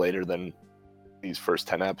little bit later than these first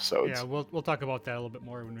 10 episodes. Yeah, we'll talk about that a little bit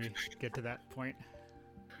more when we get to that point.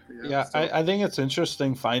 Yeah, I think it's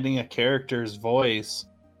interesting finding a character's voice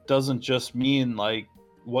doesn't just mean like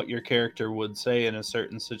what your character would say in a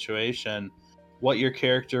certain situation, what your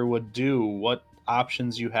character would do, what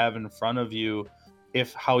options you have in front of you,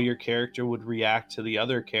 if how your character would react to the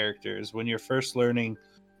other characters. When you're first learning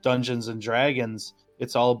Dungeons and Dragons,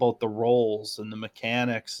 it's all about the roles and the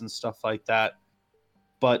mechanics and stuff like that.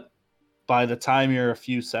 But by the time you're a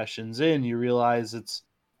few sessions in, you realize it's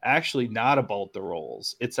actually not about the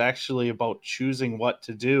roles. It's actually about choosing what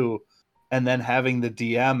to do and then having the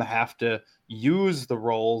DM have to use the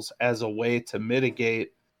roles as a way to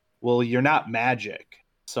mitigate, well, you're not magic.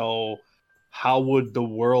 So how would the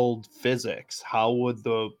world physics, how would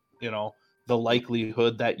the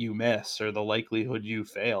likelihood that you miss or the likelihood you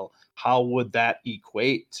fail, how would that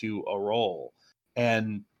equate to a roll?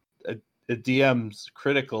 And a DM's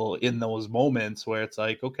critical in those moments where it's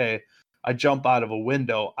like, okay, I jump out of a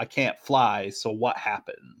window, I can't fly, so what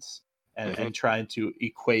happens? And trying to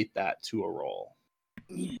equate that to a roll.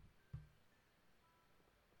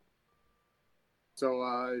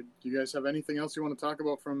 So, do you guys have anything else you want to talk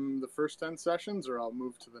about from the first 10 sessions, or I'll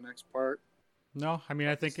move to the next part? No, I mean,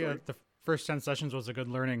 I think the first 10 sessions was a good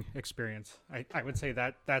learning experience. I would say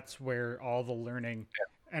that's where all the learning,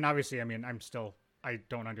 and obviously, I mean, I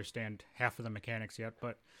don't understand half of the mechanics yet,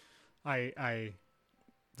 but I'd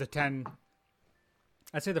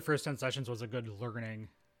say the first 10 sessions was a good learning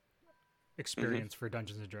experience for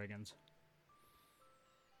Dungeons and Dragons.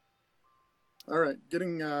 All right,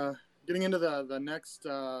 getting into the next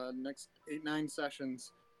 8-9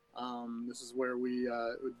 sessions. This is where we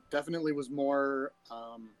it definitely was more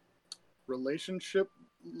relationship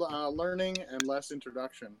learning and less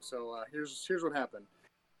introduction. So here's what happened.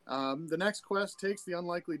 The next quest takes the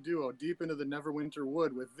unlikely duo deep into the Neverwinter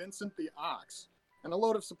Wood with Vincent the Ox and a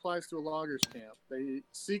load of supplies to a logger's camp. They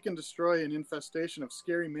seek and destroy an infestation of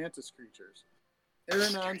scary mantis creatures.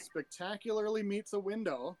 Aranon spectacularly meets a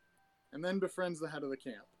window and then befriends the head of the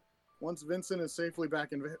camp. Once Vincent is safely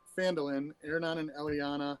back in Phandalin, Aranon and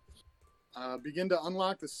Eliana begin to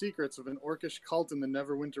unlock the secrets of an orcish cult in the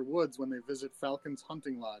Neverwinter Woods when they visit Falcon's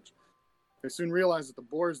hunting lodge. They soon realize that the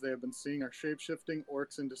boars they have been seeing are shape-shifting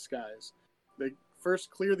orcs in disguise. They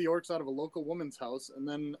first clear the orcs out of a local woman's house and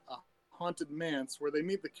then a haunted manse where they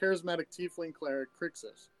meet the charismatic tiefling cleric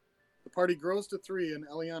Crixus. The party grows to 3 and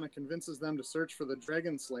Eliana convinces them to search for the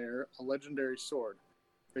Dragon Slayer, a legendary sword.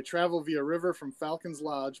 They travel via river from Falcon's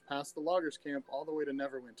Lodge past the loggers' camp all the way to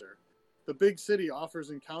Neverwinter. The big city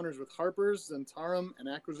offers encounters with Harpers, Zentarum, and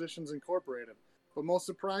Acquisitions Incorporated. But most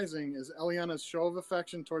surprising is Eliana's show of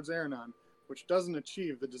affection towards Aranon, which doesn't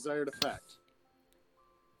achieve the desired effect.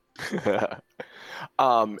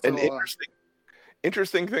 An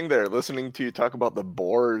interesting thing there, listening to you talk about the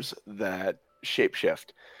boars that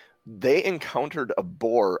shapeshift. They encountered a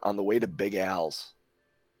boar on the way to Big Al's.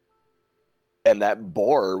 And that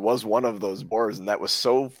boar was one of those boars, and that was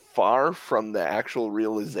so far from the actual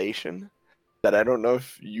realization that I don't know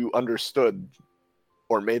if you understood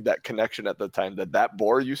or made that connection at the time, that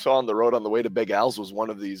boar you saw on the road on the way to Big Al's was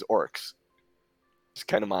one of these orcs. Just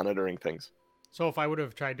kind of monitoring things. So if I would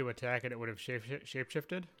have tried to attack it, it would have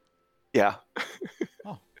shapeshifted? Yeah.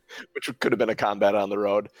 Oh. Which could have been a combat on the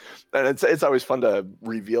road. And it's always fun to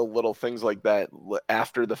reveal little things like that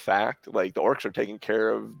after the fact. Like the orcs are taking care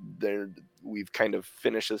of we've kind of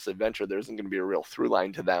finished this adventure. There isn't going to be a real through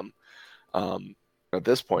line to them. At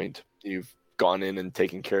this point, you've gone in and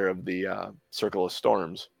taken care of the Circle of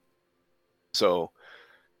Storms. So,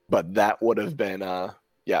 but that would have been,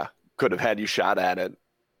 could have had you shot at it.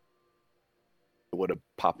 It would have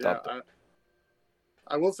popped up.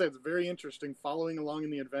 I will say it's very interesting following along in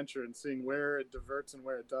the adventure and seeing where it diverts and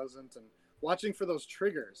where it doesn't, and watching for those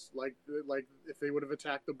triggers, like if they would have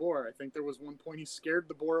attacked the boar. I think there was one point he scared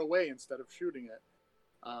the boar away instead of shooting it.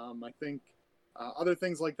 I think Other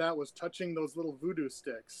things like that was touching those little voodoo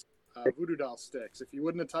sticks, voodoo doll sticks. If you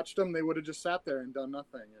wouldn't have touched them, they would have just sat there and done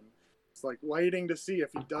nothing. And it's like waiting to see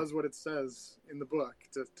if he does what it says in the book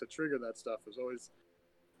to trigger that stuff is always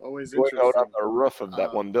Going interesting. out on the roof of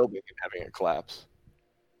that one building and having it collapse.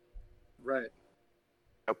 Right.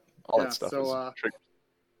 Yep. All that stuff is triggered.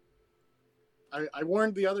 I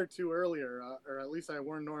warned the other two earlier, or at least I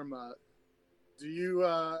warned Norm. Do you?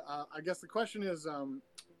 I guess the question is,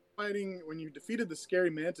 fighting when you defeated the scary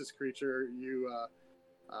mantis creature, you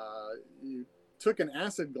took an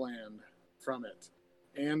acid gland from it,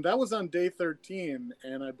 and that was on day 13.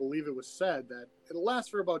 And I believe it was said that it'll last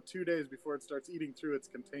for about 2 days before it starts eating through its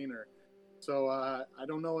container. So I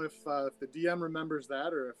don't know if the DM remembers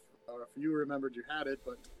that, or if you remembered you had it,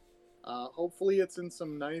 but hopefully it's in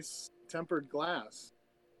some nice tempered glass.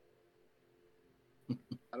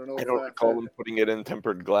 I don't know. I don't recall them putting it in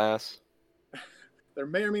tempered glass. There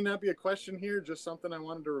may or may not be a question here, just something I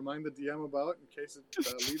wanted to remind the DM about in case it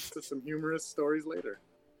leads to some humorous stories later.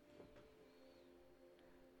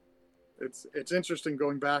 It's interesting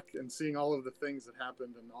going back and seeing all of the things that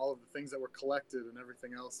happened and all of the things that were collected and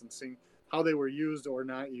everything else, and seeing how they were used or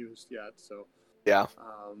not used yet. So yeah.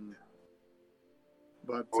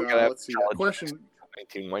 But let's see. A question.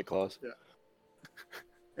 19 White Claws.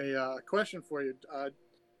 Yeah. A question for you.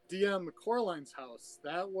 DM Coraline's house.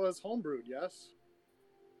 That was homebrewed, yes?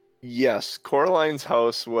 Yes. Coraline's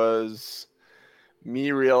house was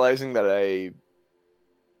me realizing that I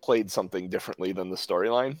played something differently than the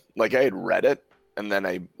storyline. Like, I had read it, and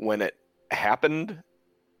then when it happened,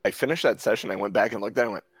 I finished that session, I went back and looked at it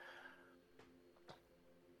and went,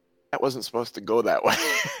 that wasn't supposed to go that way.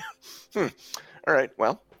 All right,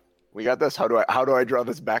 well, we got this. How do I draw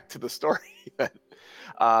this back to the story?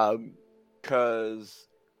 Because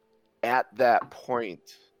at that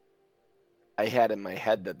point, I had in my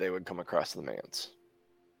head that they would come across the manse.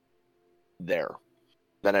 There.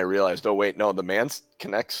 Then I realized, oh wait, no, the manse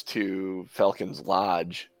connects to Falcon's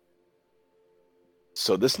Lodge.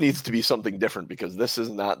 So this needs to be something different because this is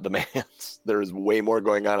not the manse. There's way more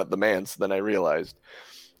going on at the manse than I realized.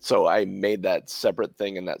 So I made that separate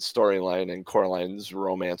thing in that storyline, and Coraline's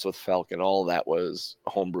romance with Falcon, all that was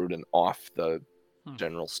homebrewed and off the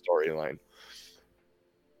general storyline.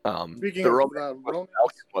 Speaking the of romance with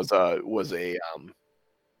Falcon was a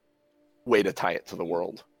way to tie it to the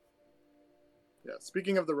world. Yeah.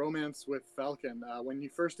 Speaking of the romance with Falcon, when you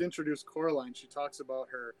first introduced Coraline, she talks about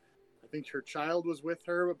I think her child was with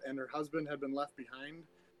her and her husband had been left behind.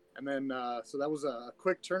 And then, so that was a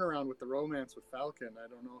quick turnaround with the romance with Falcon. I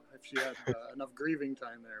don't know if she had enough grieving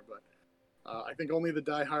time there, but I think only the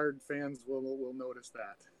diehard fans will notice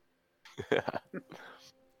that.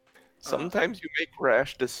 Sometimes you make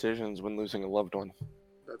rash decisions when losing a loved one.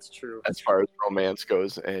 That's true. As far as romance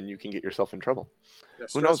goes, and you can get yourself in trouble. Yeah,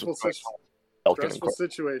 who knows? Stressful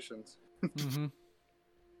situations. Mm-hmm.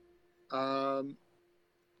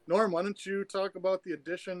 Norm, why don't you talk about the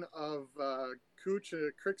addition of Cooch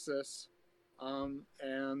Crixus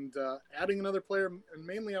and adding another player? And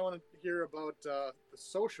mainly I want to hear about the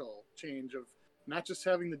social change of not just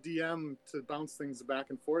having the DM to bounce things back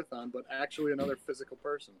and forth on, but actually another physical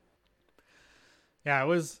person. Yeah, it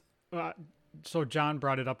was... so John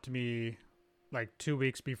brought it up to me like 2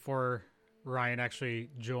 weeks before Ryan actually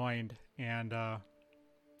joined, and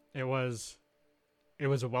it was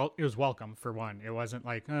welcome for one. It wasn't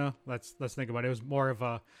like let's think about it. It was more of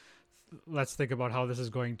a let's think about how this is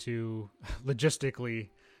going to logistically,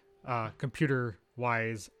 computer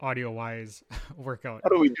wise, audio wise work out. How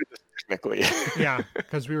do we do this technically? Yeah,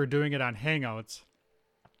 because we were doing it on Hangouts,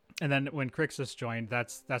 and then when Crixus joined,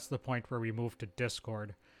 that's the point where we moved to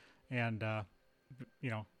Discord, and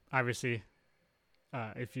obviously.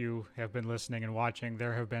 If you have been listening and watching,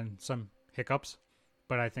 there have been some hiccups,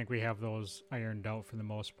 but I think we have those ironed out for the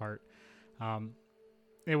most part.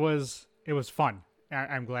 It was fun.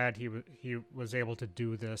 I'm glad he was able to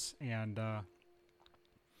do this, and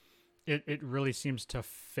it really seems to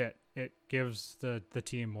fit. It gives the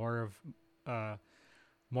team more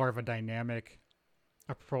of a dynamic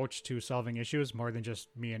approach to solving issues, more than just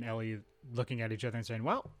me and Ellie looking at each other and saying,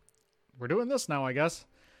 "Well, we're doing this now, I guess."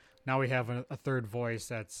 Now we have a third voice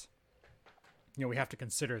that's, we have to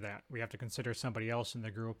consider that. We have to consider somebody else in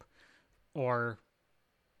the group, or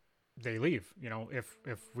they leave. If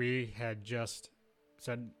we had just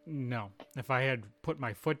said no, if I had put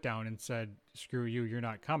my foot down and said, screw you, you're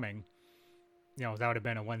not coming, that would have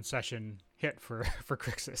been a one session hit for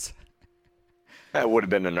Crixus. That would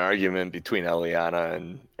have been an argument between Eliana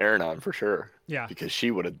and Aranon for sure. Yeah. Because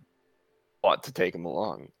she would have fought to take him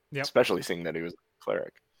along. Yep. Especially seeing that he was a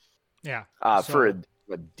cleric. Yeah. For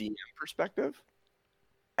from a DM perspective,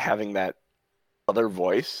 having that other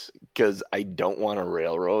voice, because I don't want to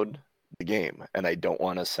railroad the game and I don't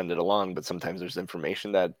want to send it along, but sometimes there's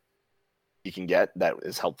information that you can get that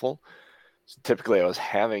is helpful. So typically I was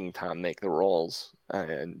having Tom make the rolls,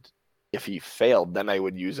 and if he failed, then I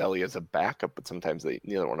would use Ellie as a backup, but sometimes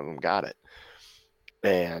neither one of them got it.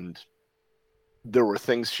 And there were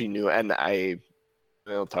things she knew, and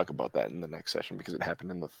I'll talk about that in the next session because it happened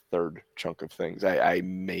in the third chunk of things. I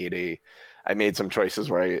made some choices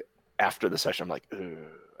where after the session, I'm like,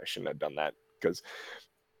 I shouldn't have done that, because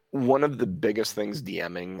one of the biggest things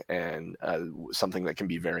DMing and something that can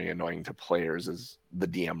be very annoying to players is the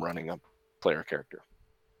DM running a player character.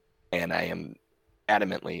 And I am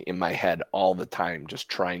adamantly in my head all the time just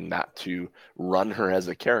trying not to run her as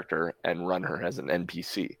a character and run her as an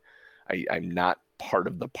NPC. I'm not part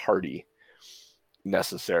of the party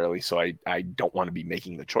necessarily, so I don't want to be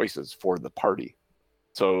making the choices for the party.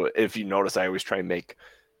 So if you notice, I always try and make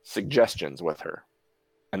suggestions with her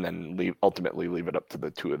and then ultimately leave it up to the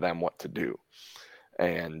two of them what to do.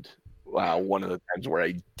 And one of the times where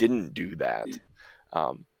I didn't do that,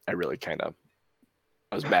 I really I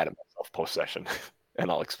was mad at myself post-session,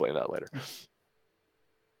 and I'll explain that later.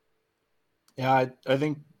 Yeah, I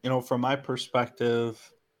think, from my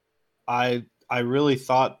perspective, I really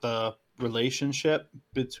thought the relationship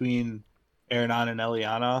between Eranon and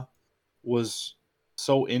Eliana was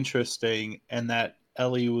so interesting, and that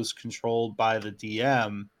Ellie was controlled by the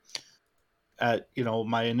DM.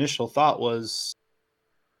 My initial thought was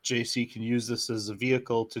JC can use this as a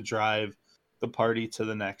vehicle to drive the party to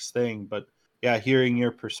the next thing. But yeah, hearing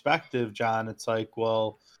your perspective, John, it's like,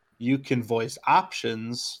 well, you can voice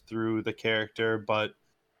options through the character, but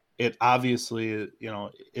it obviously,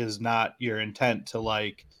 is not your intent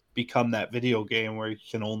to become that video game where you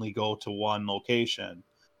can only go to one location.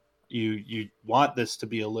 You want this to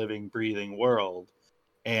be a living, breathing world.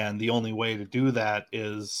 And the only way to do that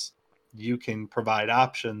is you can provide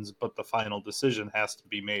options, but the final decision has to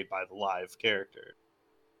be made by the live character.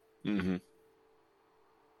 Mm-hmm.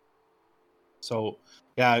 So,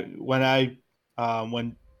 yeah, when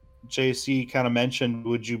JC kind of mentioned,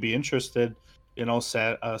 would you be interested,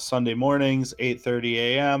 Sunday mornings, 8:30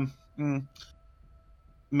 a.m.,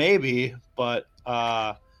 maybe, but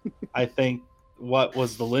I think what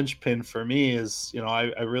was the linchpin for me is,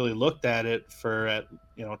 I really looked at it for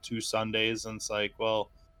 2 Sundays, and it's like,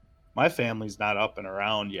 well, my family's not up and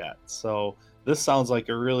around yet. So this sounds like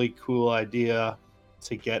a really cool idea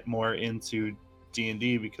to get more into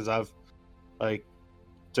D&D, because I've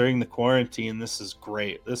during the quarantine, this is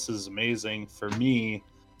great. This is amazing for me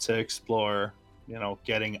to explore,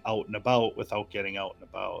 getting out and about without getting out and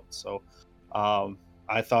about. So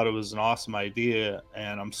I thought it was an awesome idea,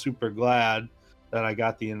 and I'm super glad that I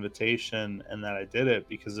got the invitation and that I did it,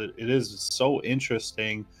 because it is so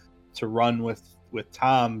interesting to run with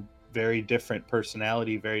Tom. Very different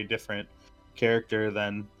personality, very different character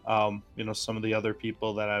than some of the other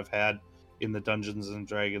people that I've had in the Dungeons and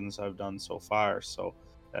Dragons I've done so far. So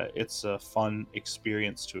it's a fun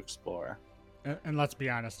experience to explore. And let's be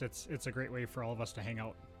honest, it's a great way for all of us to hang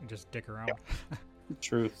out and just dick around. Yeah.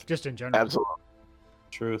 Truth. Just in general. Absolutely.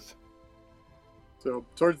 Truth. So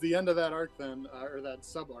towards the end of that arc, then, or that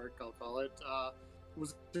sub arc, I'll call it,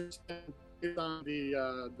 was based on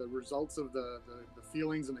the results of the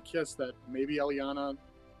feelings and the kiss that maybe Eliana,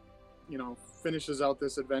 finishes out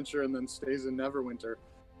this adventure and then stays in Neverwinter.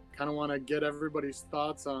 Kind of want to get everybody's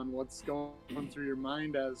thoughts on what's going through your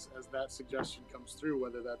mind as that suggestion comes through,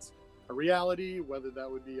 whether that's a reality, whether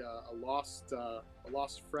that would be a lost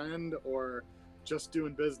friend, or just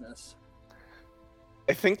doing business.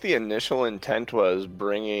 I think the initial intent was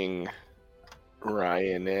bringing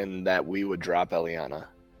Ryan in, that we would drop Eliana.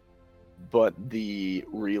 But the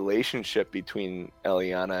relationship between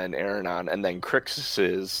Eliana and Eranon, and then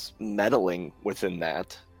Crixus's meddling within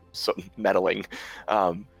that,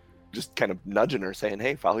 just kind of nudging her, saying,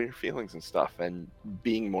 hey, follow your feelings and stuff, and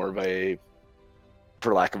being more of a,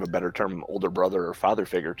 for lack of a better term, older brother or father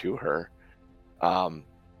figure to her.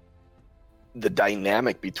 The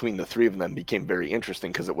dynamic between the three of them became very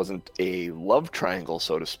interesting, because it wasn't a love triangle,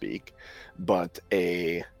 so to speak, but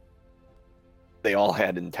they all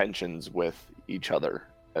had intentions with each other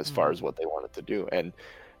as far as what they wanted to do. And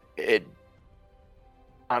it,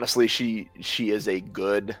 honestly, she is a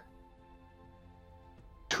good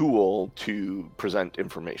tool to present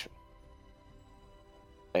information.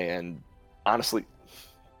 And honestly,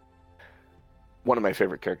 one of my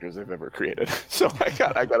favorite characters I've ever created. So I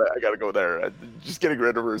gotta go there. Just getting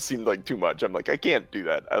rid of her seemed like too much. I'm like, I can't do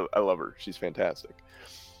that. I love her. She's fantastic.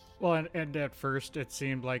 Well, and at first it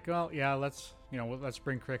seemed like, oh yeah, let's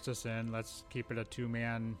bring Crixus in, let's keep it a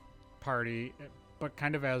 2-man party. But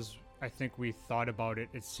kind of as I think we thought about it,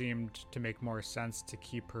 it seemed to make more sense to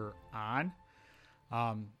keep her on,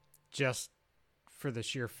 just for the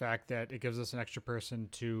sheer fact that it gives us an extra person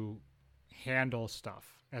to handle stuff,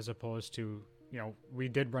 as opposed to, we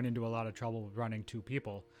did run into a lot of trouble running 2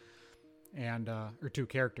 people and or 2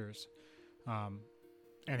 characters.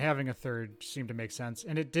 And having a third seemed to make sense.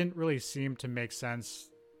 And it didn't really seem to make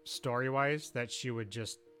sense story-wise that she would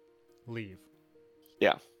just leave.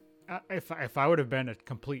 Yeah. If I would have been a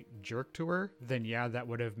complete jerk to her, then yeah, that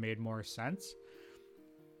would have made more sense.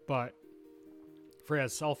 But for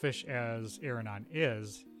as selfish as Eranon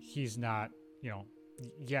is, he's not,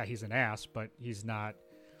 yeah, he's an ass, but he's not...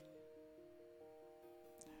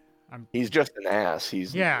 He's just an ass.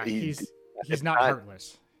 He's not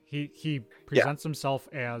heartless. He presents himself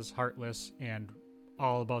as heartless and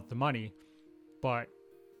all about the money, but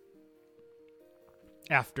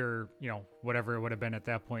after, whatever it would have been at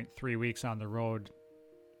that point, 3 weeks on the road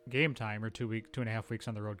game time, or 2.5 weeks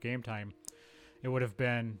on the road game time, it would have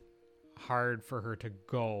been hard for her to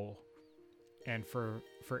go and for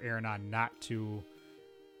Eranon not to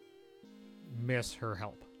miss her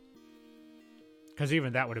help. Because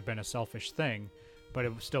even that would have been a selfish thing, but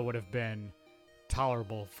it still would have been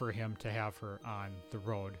tolerable for him to have her on the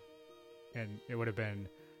road, and it would have been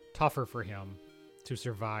tougher for him to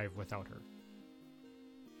survive without her.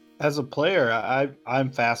 As a player,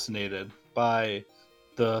 I'm fascinated by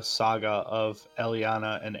the saga of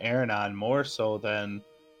Eliana and Eranon more so than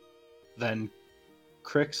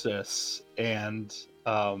Crixus and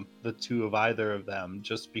the two of either of them,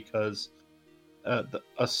 just because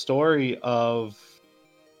a story of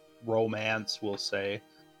romance, we'll say,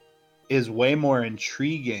 is way more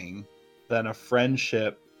intriguing than a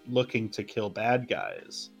friendship looking to kill bad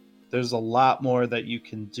guys. There's a lot more that you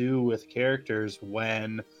can do with characters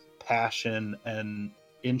when passion and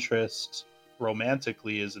interest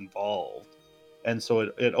romantically is involved. And so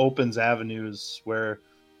it opens avenues where,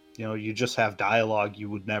 you just have dialogue you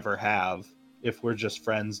would never have if we're just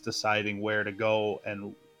friends deciding where to go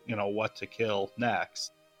and, what to kill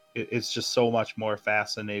next. It's just so much more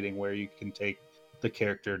fascinating where you can take the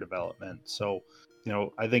character development. So,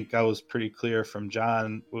 I think I was pretty clear from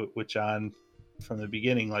John, with John from the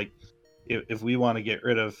beginning, like, if we want to get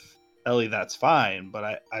rid of Ellie, that's fine,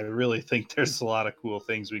 but I really think there's a lot of cool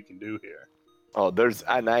things we can do here. Oh,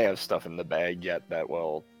 and I have stuff in the bag yet that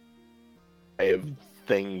I have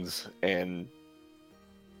things and,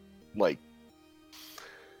 like,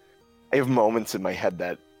 I have moments in my head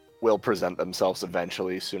that will present themselves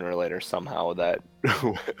eventually, sooner or later, somehow, that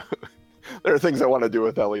there are things I want to do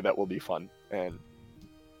with Ellie that will be fun and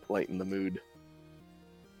lighten the mood.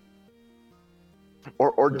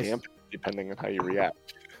 Or dampen, depending on how you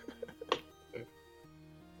react.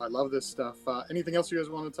 I love this stuff. Anything else you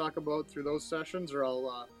guys want to talk about through those sessions, or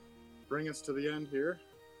I'll bring us to the end here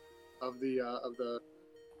of the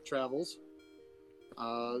travels.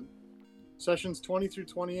 Sessions 20 through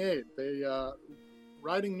 28. They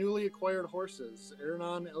riding newly acquired horses,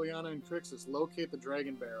 Eranon, Eliana, and Crixus locate the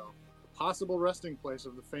Dragon Barrow, the possible resting place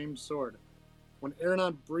of the famed sword. When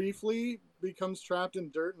Eranon briefly becomes trapped in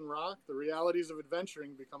dirt and rock, the realities of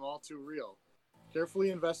adventuring become all too real. Carefully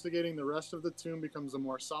investigating the rest of the tomb becomes a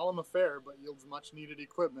more solemn affair, but yields much needed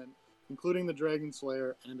equipment, including the Dragon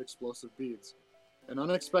Slayer and explosive beads. An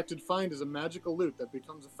unexpected find is a magical loot that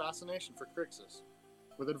becomes a fascination for Crixus.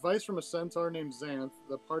 With advice from a centaur named Xanth,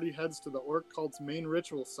 the party heads to the orc cult's main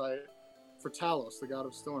ritual site for Talos, the god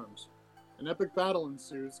of storms. An epic battle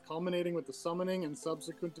ensues, culminating with the summoning and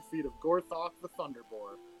subsequent defeat of Gorthok the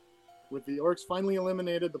Thunderboar. With the orcs finally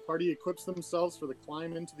eliminated, the party equips themselves for the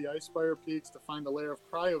climb into the Icespire Peaks to find the lair of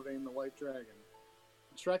Cryovane, the White Dragon.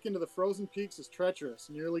 The trek into the frozen peaks is treacherous,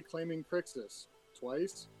 nearly claiming Crixus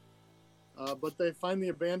twice, but they find the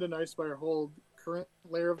abandoned Icespire hold, current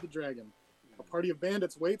lair of the dragon. A party of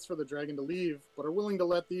bandits waits for the dragon to leave, but are willing to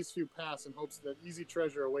let these few pass in hopes that easy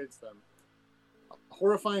treasure awaits them. A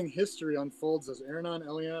horrifying history unfolds as Eranon,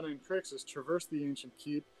 Eliana, and Crixus traverse the ancient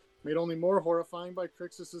keep, made only more horrifying by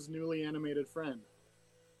Crixus' newly animated friend.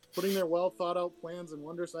 Putting their well-thought-out plans and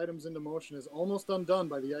wondrous items into motion is almost undone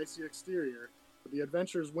by the icy exterior, but the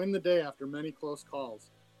adventurers win the day after many close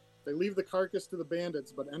calls. They leave the carcass to the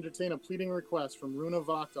bandits, but entertain a pleading request from Runa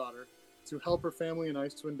Vokdaughter to help her family in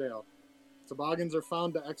Icewind Dale. Toboggans are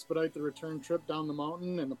found to expedite the return trip down the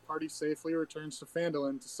mountain, and the party safely returns to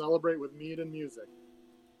Phandalin to celebrate with mead and music.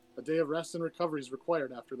 A day of rest and recovery is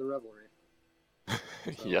required after the revelry. So,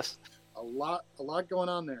 yes. A lot going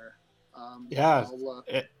on there. Yeah.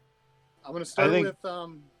 I'm going to start with.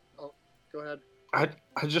 go ahead. I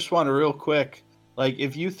just want to real quick, like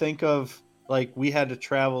if you think of like we had to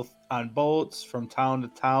travel on boats from town to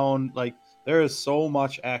town, like there is so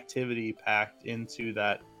much activity packed into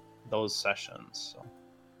those sessions. So.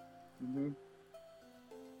 Mm-hmm.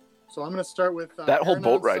 So I'm going to start with that whole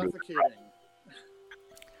boat ride. Suffocating.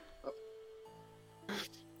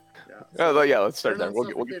 Yeah, let's start there.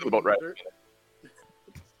 We'll get to the boat ride.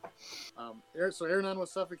 So Aranon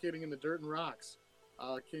was suffocating in the dirt and rocks.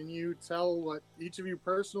 Can you tell what each of you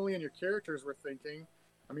personally and your characters were thinking?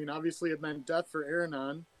 I mean, obviously it meant death for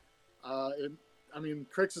Aranon.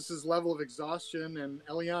 Crixus's level of exhaustion, and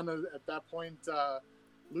Eliana at that point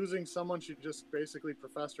losing someone she just basically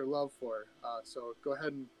professed her love for. So go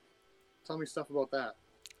ahead and tell me stuff about that.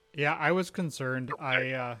 Yeah, I was concerned.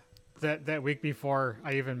 That week before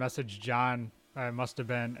I even messaged John, it must have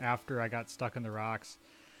been after I got stuck in the rocks.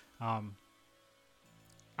 I'm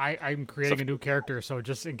creating a new character, so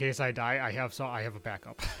just in case I die, I have a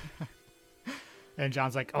backup. And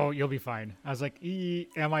John's like, "Oh, you'll be fine." I was like,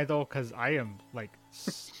 "Am I though? Because I am like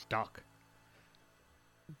stuck."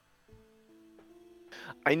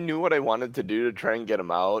 I knew what I wanted to do to try and get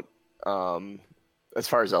him out. As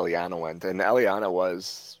far as Eliana went, and Eliana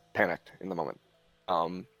was panicked in the moment.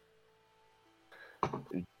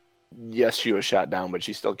 Yes, she was shot down, but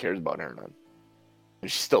she still cares about Aranon.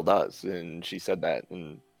 She still does, and she said that,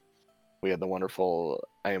 and we had the wonderful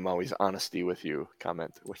 "I am always honesty with you"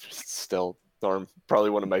 comment, which is still, Norm,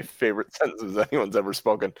 probably one of my favorite sentences anyone's ever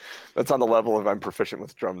spoken. That's on the level of I'm proficient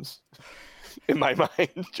with drums in my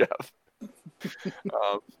mind, Jeff.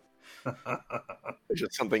 It's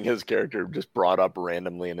just something his character just brought up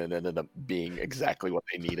randomly, and it ended up being exactly what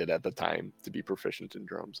they needed at the time to be proficient in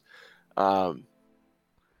drums.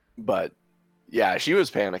 But yeah, she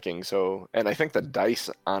was panicking. So, and I think the dice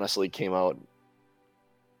honestly came out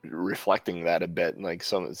reflecting that a bit. Like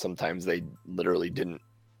sometimes they literally didn't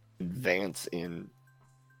advance in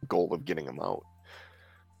goal of getting them out.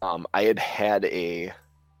 I had a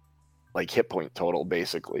hit point total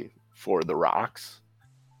basically for the rocks,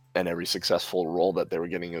 and every successful roll that they were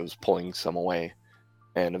getting, it was pulling some away,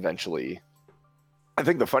 and eventually. I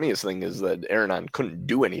think the funniest thing is that Aranon couldn't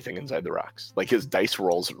do anything inside the rocks. Like his dice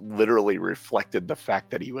rolls literally reflected the fact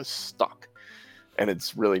that he was stuck. And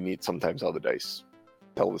it's really neat sometimes how the dice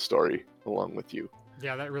tell the story along with you.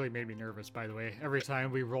 Yeah, that really made me nervous, by the way. Every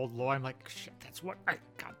time we rolled low, I'm like, shit, that's what I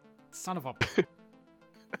got. Son of a...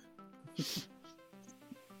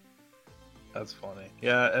 That's funny.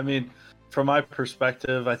 Yeah, I mean, from my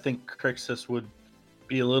perspective, I think Crixus would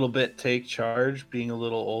be a little bit take charge, being a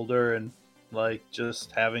little older and like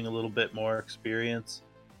just having a little bit more experience.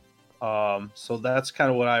 So that's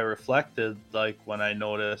kind of what I reflected, like when I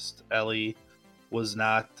noticed Ellie was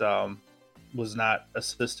not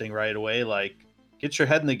assisting right away. Like, get your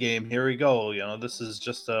head in the game. Here we go. You know, this is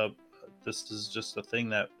just a thing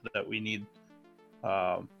that we need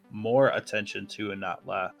more attention to and not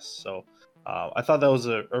less. So I thought that was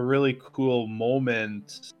a really cool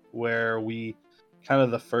moment where we kind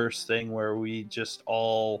of the first thing where we just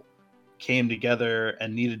all came together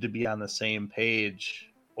and needed to be on the same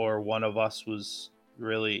page, or one of us was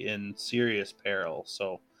really in serious peril.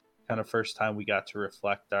 So kind of first time we got to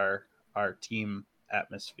reflect our team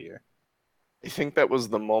atmosphere. I think that was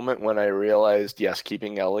the moment when I realized, yes,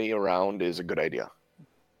 keeping Ellie around is a good idea.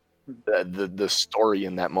 The story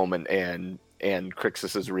in that moment and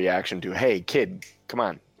Crixus's reaction to, hey kid, come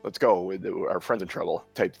on, let's go, our friend's in trouble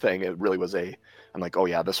type thing. It really was I'm like, oh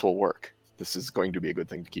yeah, this will work. This is going to be a good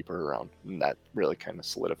thing to keep her around. And that really kind of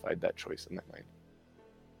solidified that choice in my mind.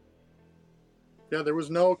 Yeah, there was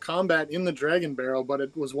no combat in the Dragon Barrel, but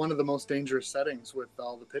it was one of the most dangerous settings with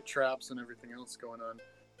all the pit traps and everything else going on.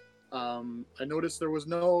 I noticed there was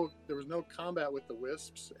no combat with the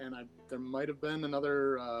wisps, and there might have been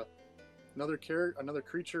another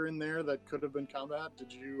creature in there that could have been combat.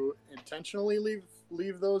 Did you intentionally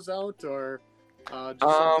leave those out, or just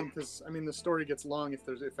something? Because I mean, the story gets long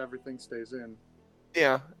if everything stays in.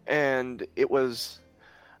 Yeah, and it was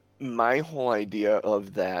my whole idea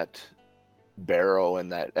of that barrow,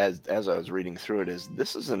 and that as I was reading through it, is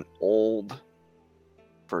this is an old,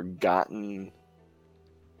 forgotten,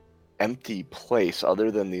 empty place other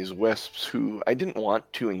than these wisps who I didn't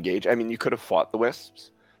want to engage. I mean, you could have fought the wisps,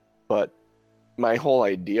 but my whole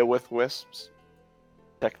idea with wisps,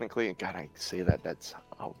 technically, God, I say that's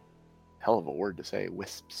a hell of a word to say,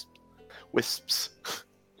 wisps.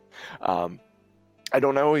 I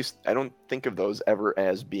don't think of those ever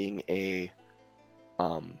as being a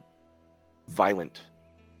violent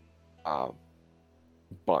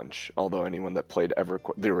bunch, although anyone that played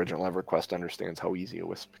the original EverQuest understands how easy a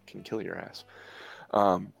wisp can kill your ass.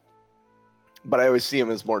 But I always see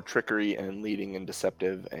them as more trickery and leading and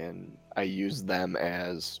deceptive, and I use them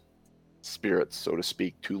as spirits, so to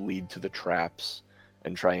speak, to lead to the traps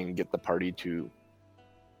and try and get the party to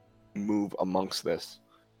move amongst this.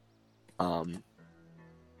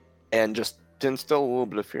 And just to instill a little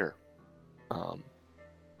bit of fear.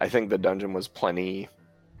 I think the dungeon was plenty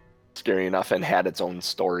scary enough and had its own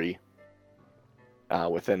story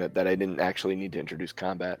within it that I didn't actually need to introduce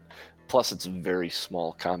combat. Plus, it's very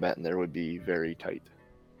small combat, and there would be very tight.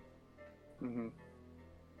 Mm-hmm.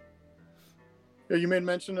 Yeah, you made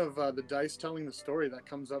mention of the dice telling the story. That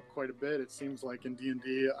comes up quite a bit. It seems like in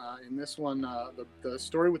D&D. In this one, the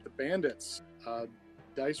story with the bandits,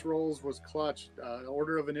 dice rolls was clutch.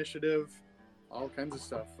 Order of initiative, all kinds of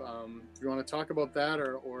stuff. If you want to talk about that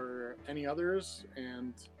or any others,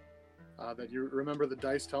 and that you remember the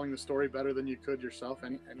dice telling the story better than you could yourself,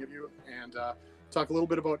 any of you, and talk a little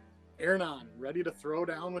bit about Ernan, ready to throw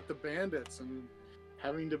down with the bandits and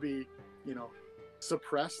having to be,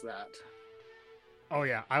 suppress that. Oh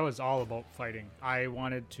yeah, I was all about fighting. I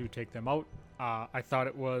wanted to take them out. I thought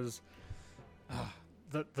it was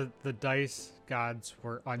the dice gods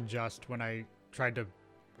were unjust when I tried to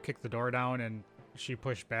kick the door down and she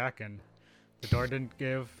pushed back and the door didn't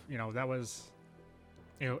give. That was,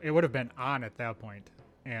 it would have been on at that point,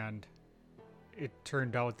 and it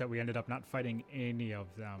turned out that we ended up not fighting any of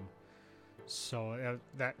them. So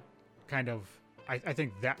that kind of, I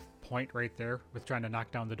think that point right there with trying to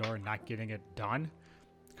knock down the door and not getting it done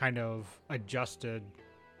kind of adjusted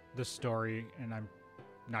the story, and I'm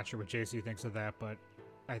not sure what JC thinks of that, but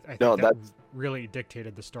I think that really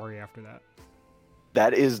dictated the story after that.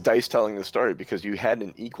 That is dice telling the story, because you had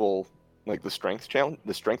an equal, like the strength challenge,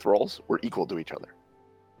 the strength rolls were equal to each other.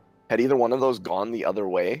 Had either one of those gone the other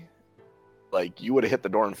way, like you would have hit the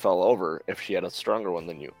door and fell over if she had a stronger one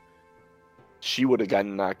than you. She would have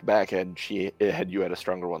gotten knocked back had you had a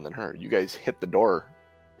stronger one than her. You guys hit the door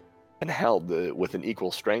and held with an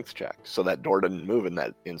equal strength check, so that door didn't move in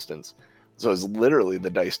that instance. So it's literally the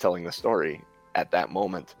dice telling the story at that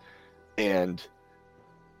moment. And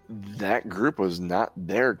that group was not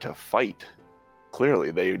there to fight.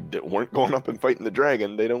 Clearly, they weren't going up and fighting the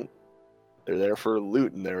dragon. They're there for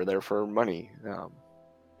loot, and they're there for money.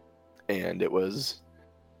 And it was...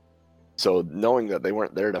 So knowing that they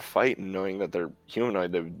weren't there to fight and knowing that they're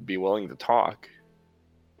humanoid, they would be willing to talk.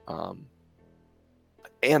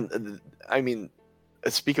 And I mean,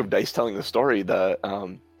 speak of dice telling the story,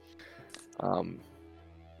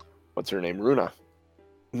 what's her name? Runa.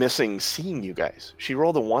 Seeing you guys. She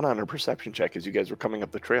rolled a 1 on her perception check as you guys were coming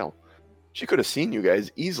up the trail. She could have seen you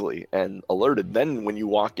guys easily and alerted. Then when you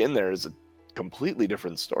walk in there is a completely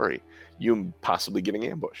different story. You possibly getting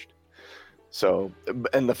ambushed. So,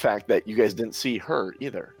 and the fact that you guys didn't see her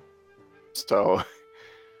either. So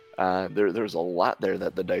there's a lot there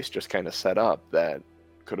that the dice just kind of set up that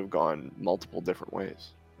could have gone multiple different ways.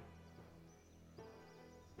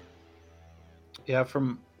 Yeah,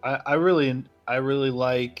 I really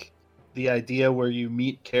like the idea where you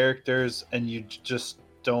meet characters and you just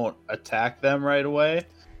don't attack them right away.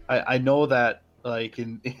 I know that like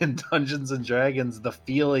in Dungeons and Dragons, the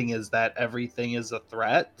feeling is that everything is a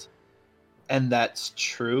threat. And that's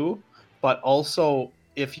true, but also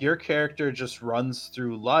if your character just runs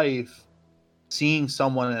through life, seeing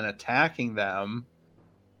someone and attacking them,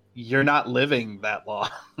 you're not living that long.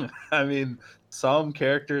 I mean, some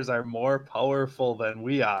characters are more powerful than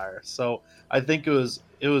we are. So I think it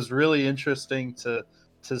was really interesting to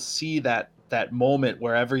see that moment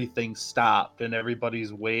where everything stopped and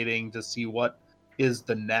everybody's waiting to see what is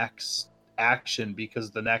the next action,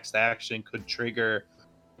 because the next action could trigger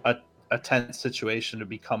a tense situation to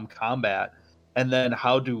become combat. And then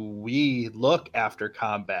how do we look after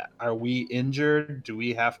combat? Are we injured? Do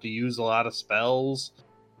we have to use a lot of spells?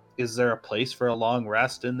 Is there a place for a long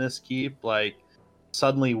rest in this keep? Like,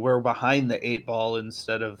 suddenly we're behind the 8 ball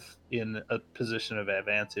instead of in a position of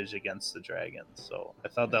advantage against the dragons. So I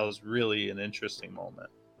thought that was really an interesting moment.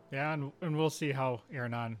 Yeah, and we'll see how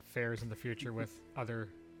Ernan fares in the future with other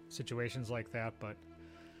situations like that, but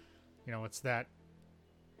it's that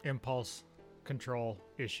impulse control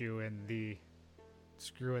issue and the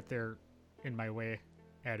screw it, they're in my way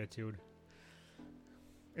attitude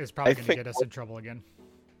is probably going to get us in trouble again.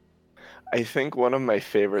 I think one of my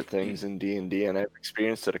favorite things in D&D, and I've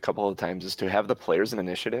experienced it a couple of times, is to have the players in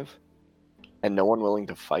initiative and no one willing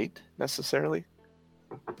to fight necessarily.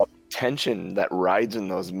 But tension that rides in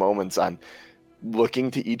those moments on looking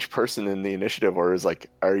to each person in the initiative, or is like,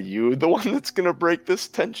 are you the one that's going to break this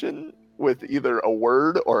tension with either a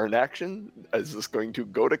word or an action? Is this going to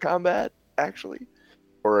go to combat, actually?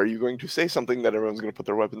 Or are you going to say something that everyone's going to put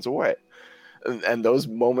their weapons away? And those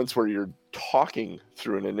moments where you're talking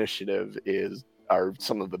through an initiative are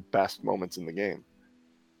some of the best moments in the game.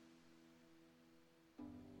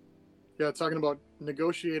 Yeah, talking about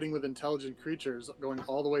negotiating with intelligent creatures, going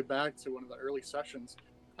all the way back to one of the early sessions,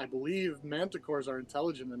 I believe manticores are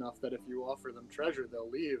intelligent enough that if you offer them treasure,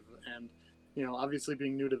 they'll leave. And, you know, obviously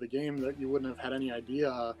being new to the game, that you wouldn't have had any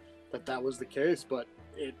idea that was the case, but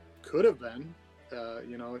it could have been.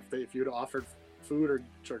 You know, if you'd offered food or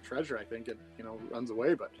treasure, I think it, you know, runs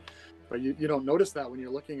away. But you don't notice that when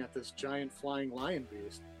you're looking at this giant flying lion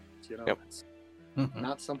beast. You know, it's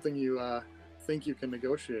not something you think you can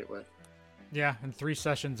negotiate with. Yeah, and 3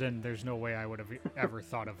 sessions in, there's no way I would have ever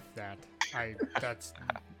thought of that. That's...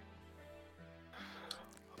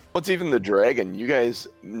 What's even the dragon? You guys,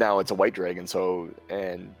 now it's a white dragon, so,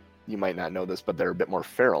 and you might not know this, but they're a bit more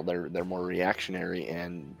feral. They're more reactionary,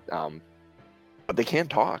 and but they can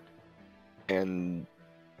talk, and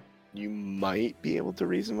you might be able to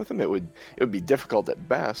reason with them. It would be difficult at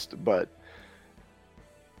best, but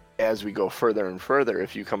as we go further and further,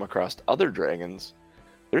 if you come across other dragons,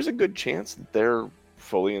 there's a good chance that they're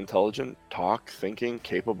fully intelligent, thinking,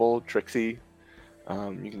 capable, tricksy.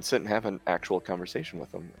 You can sit and have an actual conversation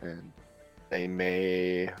with them, and they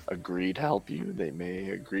may agree to help you. They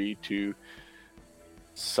may agree to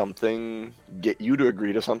get you to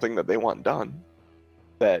agree to something that they want done,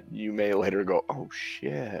 that you may later go, oh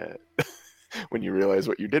shit, when you realize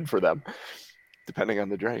what you did for them, depending on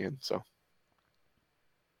the dragon. So.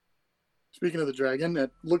 Speaking of the dragon, it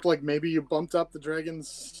looked like maybe you bumped up the dragon's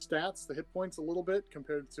stats, the hit points, a little bit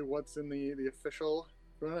compared to what's in the official.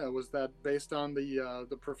 Was that based on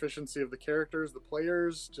the proficiency of the characters, the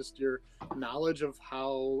players, just your knowledge of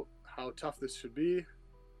how tough this should be?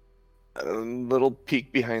 A little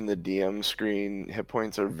peek behind the DM screen. Hit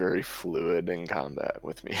points are very fluid in combat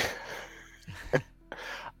with me.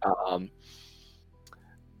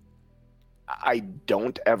 I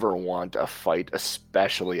don't ever want a fight,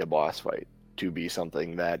 especially a boss fight, to be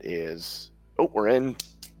something that is, oh, we're in,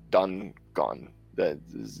 done, gone.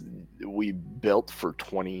 We built for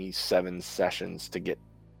 27 sessions to get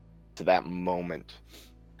to that moment.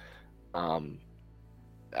 A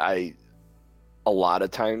lot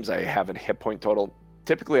of times I have a hit point total.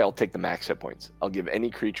 Typically, I'll take the max hit points. I'll give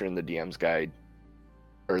any creature in the DM's guide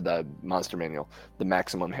or the monster manual the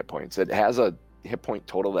maximum hit points. It has a hit point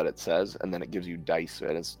total that it says, and then it gives you dice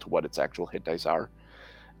as to what its actual hit dice are.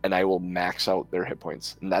 And I will max out their hit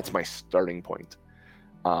points, and that's my starting point.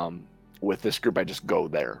 With this group, I just go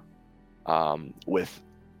there. With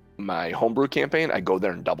my homebrew campaign, I go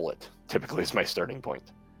there and double it. Typically, it's my starting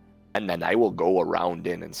point. And then I will go around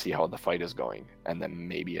in and see how the fight is going, and then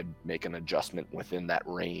maybe I'd make an adjustment within that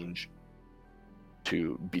range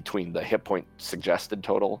between the hit point suggested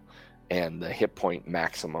total and the hit point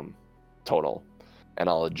maximum total, and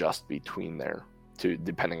I'll adjust between there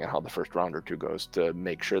depending on how the first round or two goes, to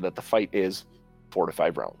make sure that the fight is 4 to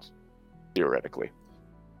 5 rounds, theoretically.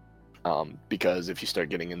 Because if you start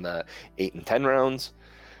getting in the 8 and 10 rounds,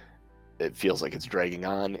 it feels like it's dragging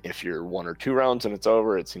on. If you're 1 or 2 rounds and it's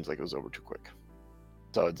over, it seems like it was over too quick.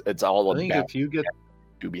 So it's all about if you get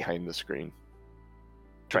behind the screen.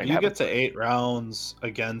 If you get to 8 rounds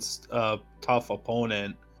against a tough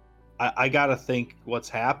opponent, I gotta think what's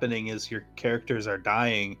happening is your characters are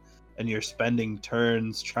dying, and you're spending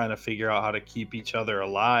turns trying to figure out how to keep each other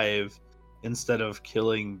alive instead of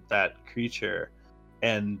killing that creature.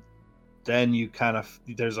 And then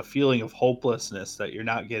there's a feeling of hopelessness that you're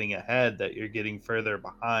not getting ahead, that you're getting further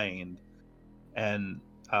behind. And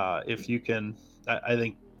if you can, I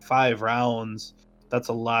think 5 rounds, that's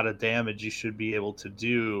a lot of damage you should be able to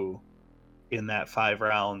do in that 5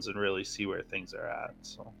 rounds and really see where things are at.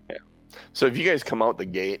 So yeah. So if you guys come out the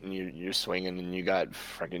gate and you're swinging and you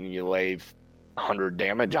lay 100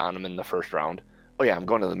 damage on them in the first round, oh yeah, I'm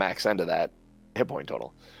going to the max end of that hit point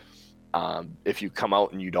total. If you come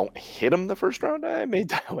out and you don't hit them the first round, I may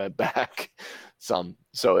dial it back some.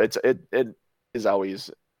 So it is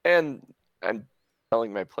always, and I'm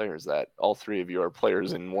telling my players that all 3 of you are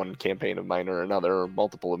players in one campaign of mine or another, or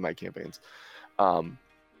multiple of my campaigns. For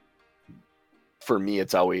me,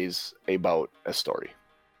 it's always about a story.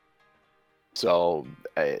 So,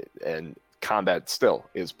 and combat still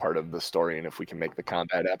is part of the story, and if we can make the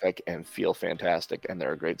combat epic and feel fantastic, and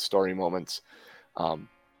there are great story moments, I'm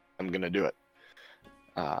gonna do it.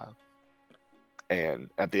 And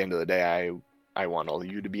at the end of the day, I want all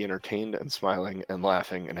of you to be entertained and smiling and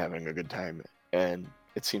laughing and having a good time, and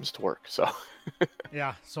it seems to work. So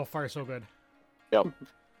yeah, so far so good. Yep.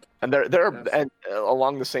 And there are, and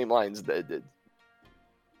along the same lines,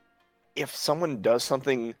 if someone does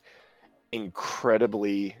something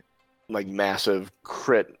incredibly like massive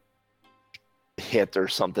crit hit or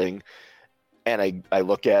something, and I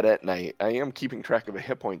look at it and I am keeping track of a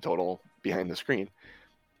hit point total behind the screen.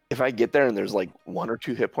 If I get there and there's like 1 or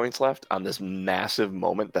 2 hit points left on this massive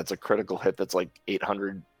moment, that's a critical hit that's like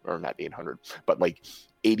 800, or not 800, but like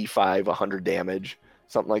 85, 100 damage,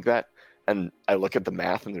 something like that. And I look at the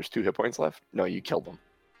math and there's 2 hit points left. No, you killed them.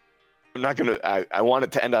 I'm not going to, I want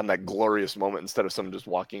it to end on that glorious moment instead of someone just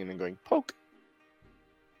walking in and going, poke.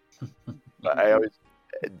 But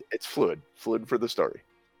it's fluid for the story.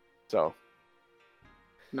 So.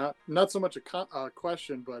 Not so much a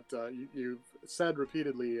question, but you've said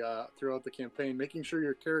repeatedly throughout the campaign, making sure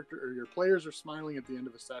your character or your players are smiling at the end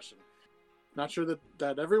of a session. Not sure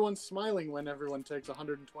that everyone's smiling when everyone takes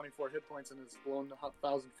 124 hit points and is blown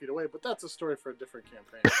 1,000 feet away, but that's a story for a different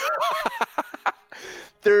campaign.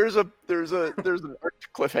 there's an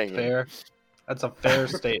cliffhanger. Fair. That's a fair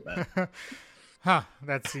statement.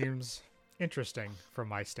 That seems interesting from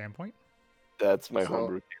my standpoint. That's my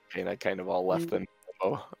homebrew campaign. I kind of all left them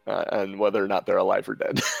and whether or not they're alive or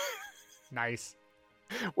dead. Nice.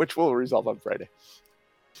 Which we'll resolve on Friday.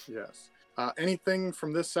 Yes. Anything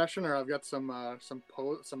from this session, or I've got some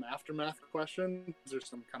aftermath questions, or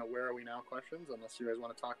some kind of where are we now questions, unless you guys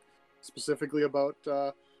want to talk specifically about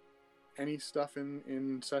any stuff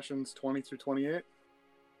in sessions 20 through 28.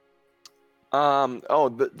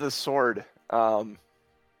 The sword.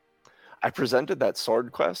 I presented that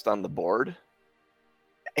sword quest on the board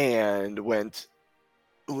and went,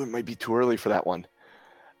 it might be too early for that one.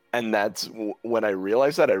 And that's when I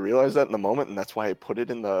realized that in the moment, and that's why I put it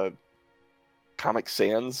in the Comic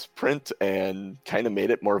Sans print and kind of made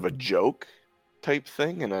it more of a joke type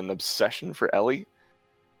thing and an obsession for Ellie,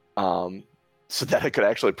 so that I could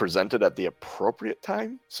actually present it at the appropriate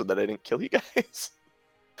time so that I didn't kill you guys.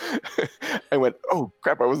 I went, oh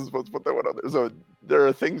crap, I wasn't supposed to put that one on there. So there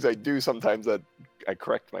are things I do sometimes that I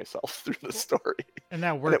correct myself through the story. And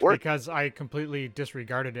that worked, because I completely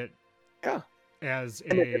disregarded it. Yeah. As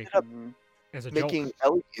a making joke.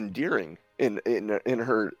 Ellie endearing in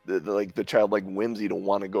her the childlike whimsy to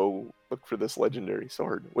want to go look for this legendary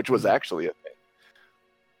sword, which was actually a thing.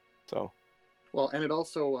 So, well, and it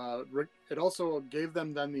also gave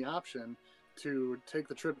them then the option to take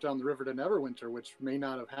the trip down the river to Neverwinter, which may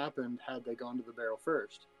not have happened had they gone to the barrel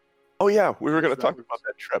first. Oh yeah, we were going to talk about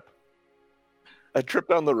that trip. A trip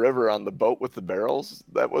down the river on the boat with the barrels,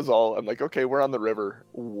 that was all. I'm like, okay, we're on the river.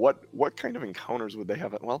 What kind of encounters would they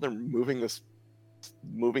have? Well, they're moving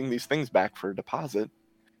these things back for a deposit.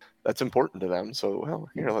 That's important to them. So, well,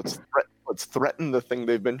 here, let's threaten the thing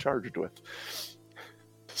they've been charged with.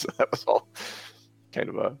 So that was all kind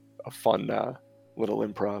of a fun little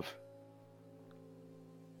improv.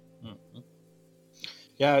 Mm-hmm.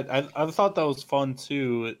 Yeah, I thought that was fun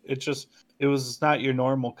too. It was not your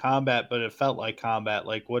normal combat, but it felt like combat.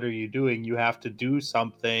 Like, what are you doing? You have to do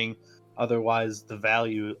something, otherwise the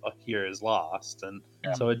value here is lost. And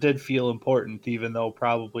so it did feel important, even though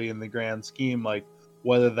probably in the grand scheme, like,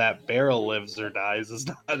 whether that barrel lives or dies is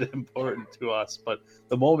not important to us. But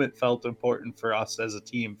the moment felt important for us as a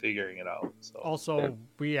team figuring it out. So also,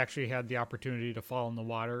 we actually had the opportunity to fall in the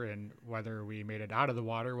water, and whether we made it out of the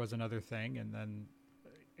water was another thing. And then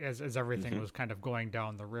as everything was kind of going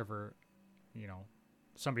down the river, you know,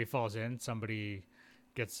 somebody falls in, somebody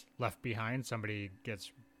gets left behind, somebody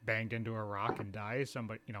gets banged into a rock and dies.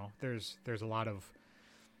 Somebody, you know, there's a lot of,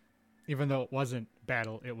 even though it wasn't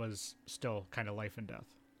battle, it was still kind of life and death.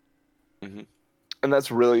 Mm-hmm. And that's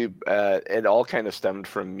really, it all kind of stemmed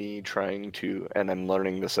from me trying to, and I'm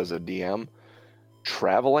learning this as a DM,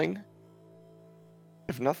 traveling.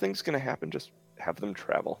 If nothing's going to happen, just have them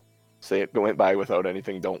travel. Say it went by without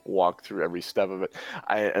anything. Don't walk through every step of it.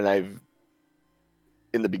 I've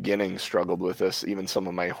in the beginning struggled with this, even some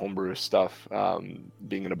of my homebrew stuff,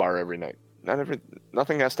 being in a bar every night.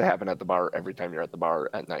 Nothing has to happen at the bar every time you're at the bar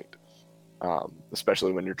at night,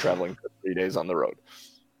 especially when you're traveling for 3 days on the road.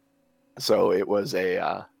 So it was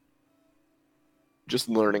just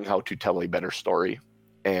learning how to tell a better story,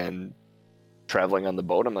 and traveling on the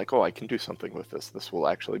boat. I'm like, oh, I can do something with this. This will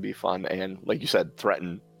actually be fun. And like you said,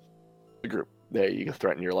 threaten the group. There, you can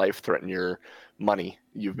threaten your life, threaten your money.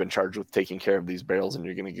 You've been charged with taking care of these barrels, and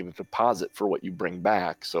you're going to get a deposit for what you bring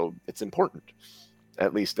back. So it's important,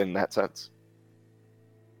 at least in that sense.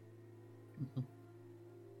 Mm-hmm.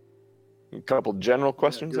 A couple general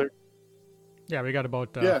questions there. Yeah, we got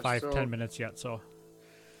about 5-10 minutes yet. So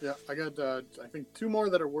yeah, I got I think 2 more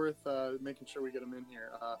that are worth making sure we get them in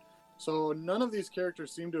here. So none of these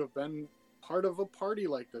characters seem to have been part of a party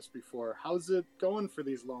like this before. How's it going for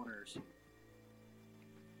these loners?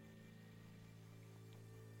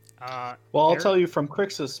 Well, I'll tell you from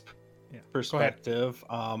Crix's perspective,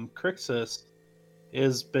 Crixus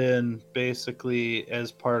has been basically,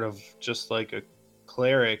 as part of just like a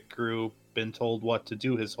cleric group, been told what to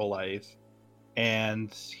do his whole life,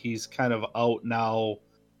 and he's kind of out now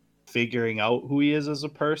figuring out who he is as a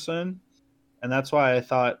person. And that's why I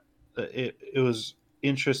thought that it was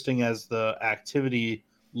interesting, as the activity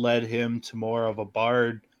led him to more of a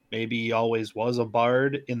bard. Maybe he always was a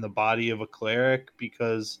bard in the body of a cleric,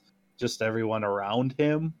 because just everyone around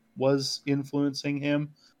him was influencing him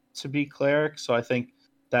to be cleric. So I think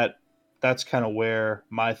that that's kind of where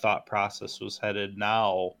my thought process was headed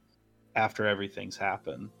now after everything's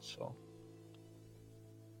happened. So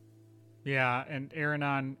yeah, and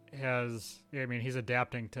Aranon he's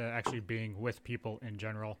adapting to actually being with people in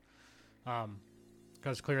general.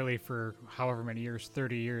 Because clearly for however many years,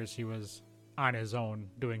 30 years, he was on his own,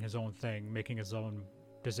 doing his own thing, making his own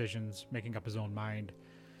decisions, making up his own mind.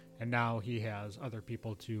 And now he has other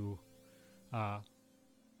people to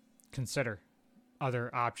consider.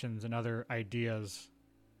 Other options and other ideas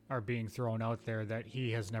are being thrown out there that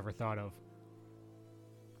he has never thought of.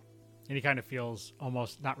 And he kind of feels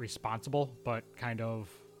almost not responsible, but kind of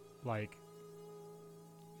like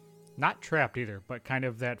not trapped either, but kind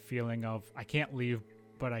of that feeling of I can't leave,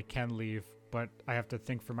 but I can leave, but I have to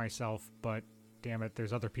think for myself, but damn it,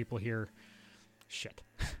 there's other people here. Shit.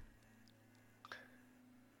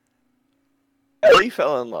 Ellie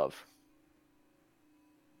fell in love.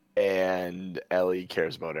 And Ellie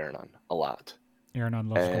cares about Aranon a lot. Aranon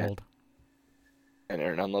loves gold. And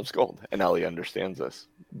Aranon loves gold. And Ellie understands this.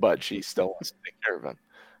 But she still wants to take care of him.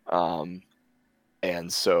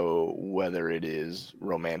 And so whether it is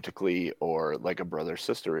romantically or like a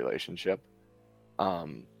brother-sister relationship,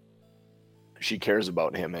 she cares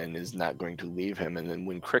about him and is not going to leave him. And then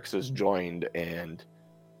when Crixus joined and,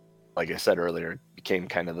 like I said earlier, became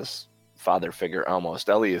kind of this father figure almost,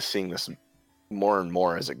 Ellie is seeing this more and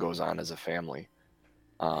more as it goes on as a family,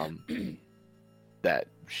 that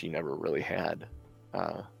she never really had.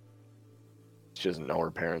 She doesn't know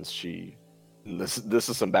her parents. This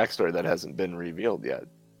is some backstory that hasn't been revealed yet,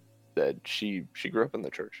 that she grew up in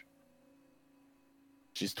the church.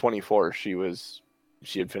 She's 24. She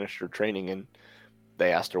had finished her training, and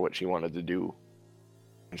they asked her what she wanted to do,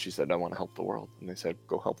 and she said, I want to help the world. And they said,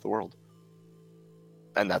 go help the world.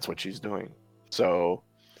 And that's what she's doing. So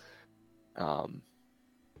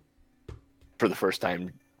for the first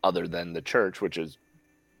time, other than the church, which is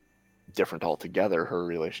different altogether, her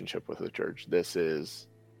relationship with the church, this is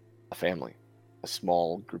a family, a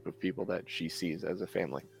small group of people that she sees as a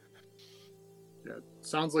family. Yeah, it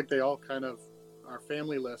sounds like they all kind of are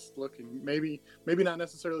family list looking, maybe not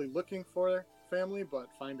necessarily looking for their family, but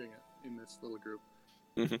finding it in this little group.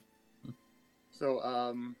 Mm-hmm.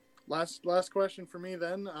 So last question for me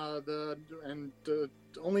then,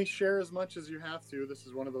 only share as much as you have to. This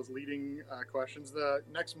is one of those leading questions. The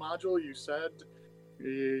next module, you said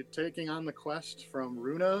you're taking on the quest from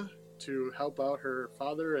Runa to help out her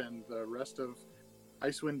father and the rest of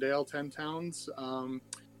Icewind Dale 10 towns.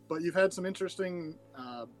 But you've had some interesting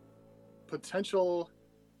potential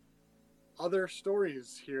other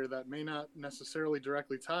stories here that may not necessarily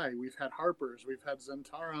directly tie. We've had Harper's, we've had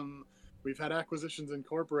Zentarum, we've had Acquisitions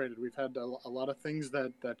Incorporated, we've had a lot of things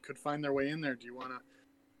that could find their way in there. Do you want to,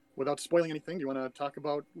 without spoiling anything, do you want to talk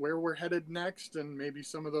about where we're headed next and maybe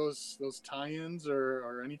some of those tie-ins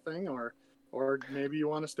or anything, or maybe you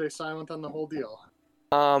want to stay silent on the whole deal?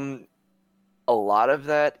 A lot of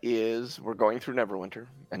that is we're going through Neverwinter,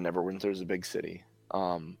 and Neverwinter is a big city.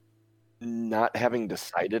 Not having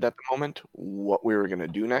decided at the moment what we were going to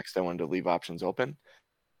do next, I wanted to leave options open.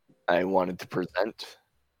 I wanted to present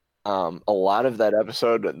a lot of that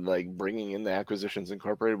episode, like bringing in the Acquisitions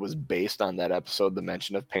Incorporated, was based on that episode, the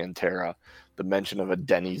mention of Pantera, the mention of a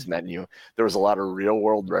Denny's menu. There was a lot of real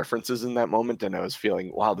world references in that moment, and I was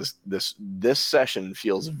feeling, wow, this session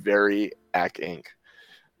feels very Ac Inc.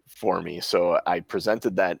 for me. So I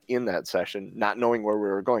presented that in that session, not knowing where we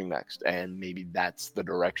were going next, and maybe that's the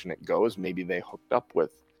direction it goes. Maybe they hooked up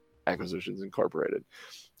with Acquisitions Incorporated.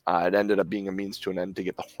 It ended up being a means to an end to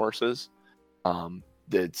get the horses.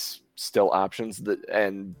 It's still options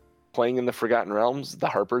and playing in the Forgotten Realms, the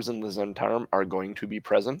Harpers and the Zentarum are going to be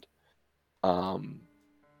present. And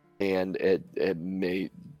there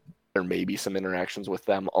may be some interactions with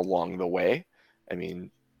them along the way. I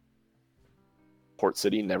mean, Port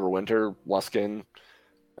City, Neverwinter, Luskan,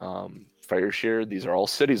 Fireshear, these are all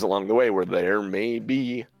cities along the way where there may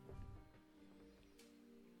be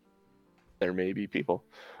people.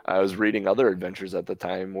 I was reading other adventures at the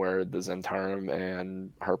time where the Zentarum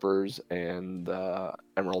and Harpers and the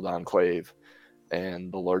Emerald Enclave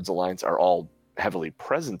and the Lord's Alliance are all heavily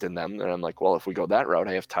present in them. And I'm like, well, if we go that route,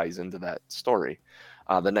 I have ties into that story.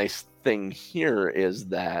 The nice thing here is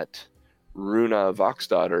that Runa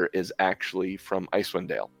Voxdaughter is actually from Icewind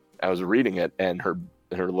Dale. I was reading it, and her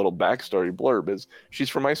little backstory blurb is she's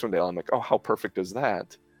from Icewind Dale. I'm like, oh, how perfect is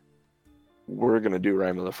that? We're gonna do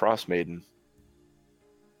Rime of the Frost Maiden.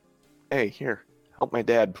 Hey, here, help my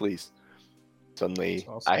dad, please. Suddenly,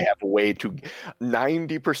 awesome. I have a way to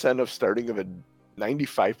 95% of starting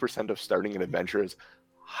an adventure is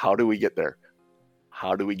how do we get there?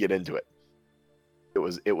 How do we get into it? It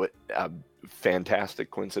was a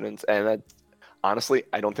fantastic coincidence, and honestly,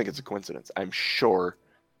 I don't think it's a coincidence. I'm sure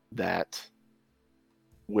that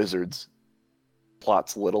Wizards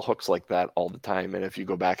plots little hooks like that all the time, and if you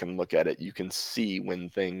go back and look at it, you can see when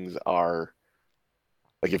things are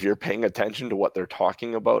like, if you're paying attention to what they're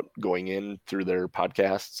talking about going in through their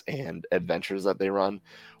podcasts and adventures that they run,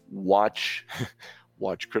 watch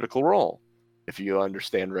Critical Role. If you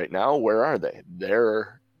understand right now, where are they?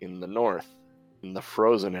 They're in the north, in the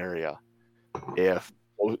frozen area.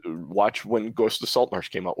 Watch when Ghost of Saltmarsh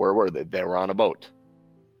came out, where were they? They were on a boat.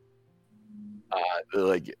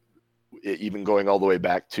 Even going all the way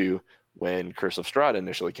back to when Curse of Strahd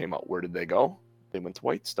initially came out, where did they go? They went to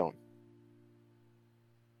Whitestone.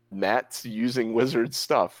 Matt's using Wizard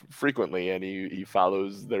stuff frequently, and he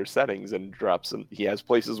follows their settings and drops them. He has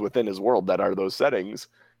places within his world that are those settings,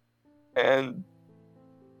 and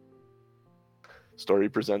story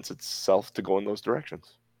presents itself to go in those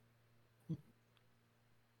directions.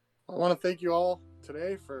 I want to thank you all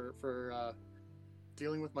today for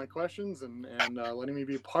dealing with my questions and letting me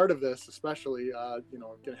be part of this, especially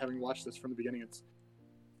having watched this from the beginning. It's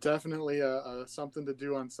definitely something to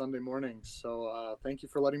do on Sunday mornings. So thank you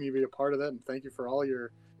for letting me be a part of that, and thank you for all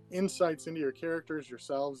your insights into your characters,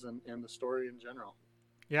 yourselves, and the story in general.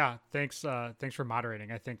 Yeah, thanks for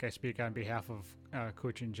moderating. I think I speak on behalf of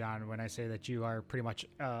Coach and John when I say that you are pretty much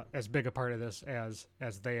as big a part of this as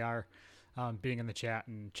they are, being in the chat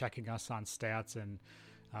and checking us on stats and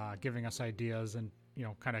giving us ideas and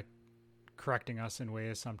kind of correcting us in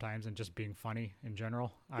ways sometimes and just being funny in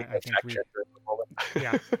general. I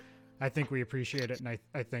think we appreciate it, and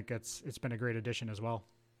I think it's been a great addition as well.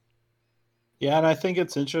 Yeah, and I think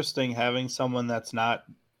it's interesting having someone that's not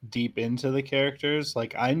deep into the characters.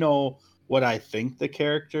 Like, I know what I think the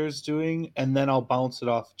character is doing, and then I'll bounce it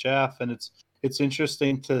off Jeff, and it's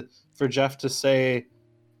interesting for Jeff to say,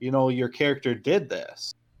 your character did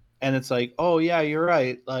this, and it's like, oh yeah, you're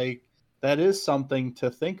right. Like, that is something to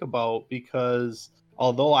think about, because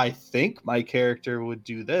although I think my character would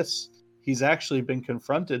do this, he's actually been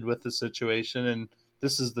confronted with the situation, and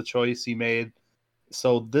this is the choice he made.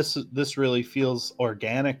 So this really feels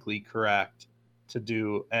organically correct to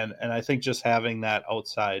do, and I think just having that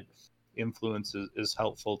outside influence is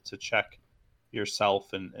helpful to check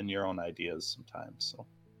yourself and your own ideas sometimes. So,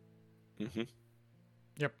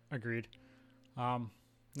 Yep, agreed. And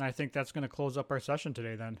I think that's going to close up our session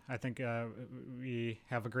today. Then I think we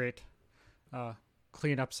have a great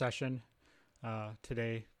cleanup session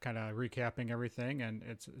today, kind of recapping everything, and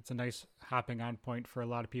it's a nice hopping on point for a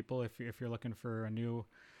lot of people. If you're looking for a new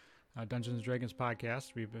Dungeons and Dragons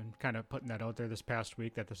podcast, we've been kind of putting that out there this past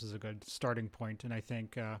week that this is a good starting point, and I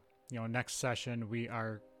think next session we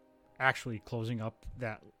are actually closing up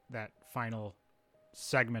that final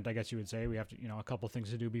segment, I guess you would say. We have to, a couple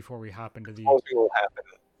things to do before we hop into the closing will happen.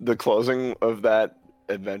 The closing of that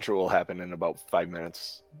adventure will happen in about 5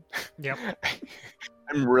 minutes. Yep.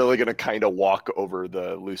 I'm really gonna kind of walk over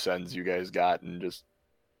the loose ends you guys got and just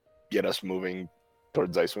get us moving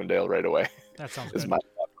towards Icewind Dale right away. That sounds is good. my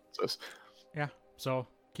thought process. Yeah. So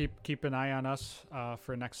keep an eye on us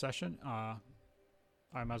for next session. I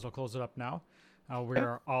might as well close it up now. We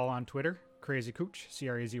are all on Twitter. Crazy Cooch,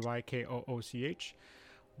 CrazyKooch,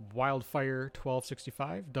 Wildfire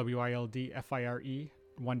 1265, WILDFIRE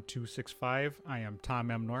 1265. I am Tom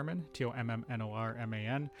M. Norman,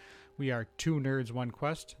 TOMMNORMAN. We are 2 Nerds, 1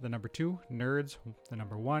 Quest, the number 2, Nerds, the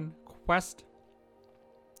number 1, Quest.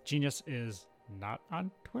 Genius is not on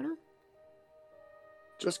Twitter?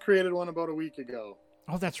 Just created one about a week ago.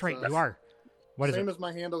 Oh, that's right, you are. What is it? Same as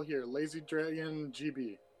my handle here, Lazy Dragon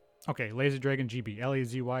GB. Okay, Lazy Dragon GB,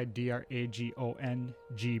 LAZYDRAGON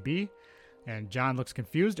GB. And John looks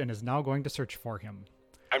confused and is now going to search for him.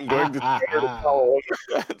 I'm going to follow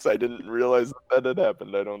him. I didn't realize that had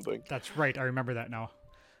happened, I don't think. That's right, I remember that now.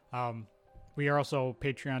 We are also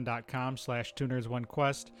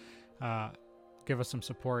patreon.com/2nerds1quest. Give us some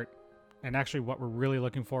support. And actually what we're really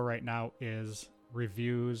looking for right now is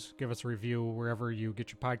reviews. Give us a review wherever you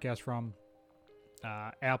get your podcast from.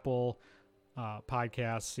 Apple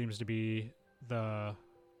Podcast seems to be the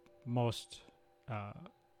most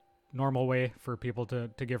normal way for people to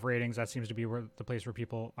give ratings. That seems to be where the place where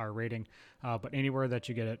people are rating. But anywhere that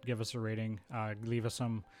you get it, give us a rating. Leave us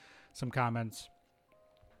some comments.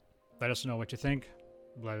 Let us know what you think.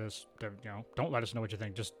 Don't let us know what you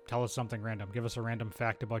think. Just tell us something random. Give us a random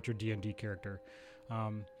fact about your D&D character.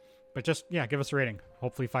 But just, give us a rating.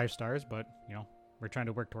 Hopefully 5 stars, but, we're trying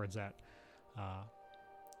to work towards that.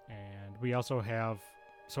 And we also have,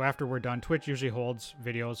 so after we're done, Twitch usually holds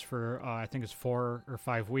videos for, I think it's 4 or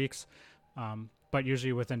 5 weeks. But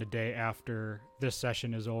usually within a day after this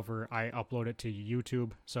session is over, I upload it to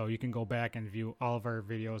YouTube. So you can go back and view all of our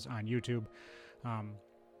videos on YouTube.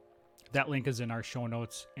 That link is in our show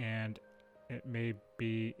notes, and it may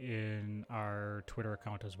be in our Twitter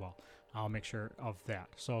account as well. I'll make sure of that.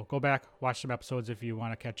 So go back, watch some episodes if you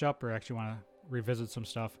want to catch up or actually want to revisit some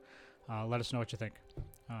stuff. Let us know what you think.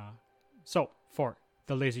 So for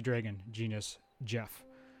the Lazy Dragon Genius Jeff,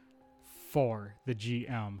 for the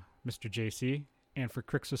GM Mr. JC, and for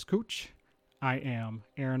Crixus Cooch, I am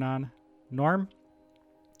Aaronon Norm.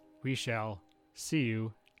 We shall see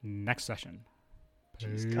you next session.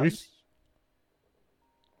 Peace.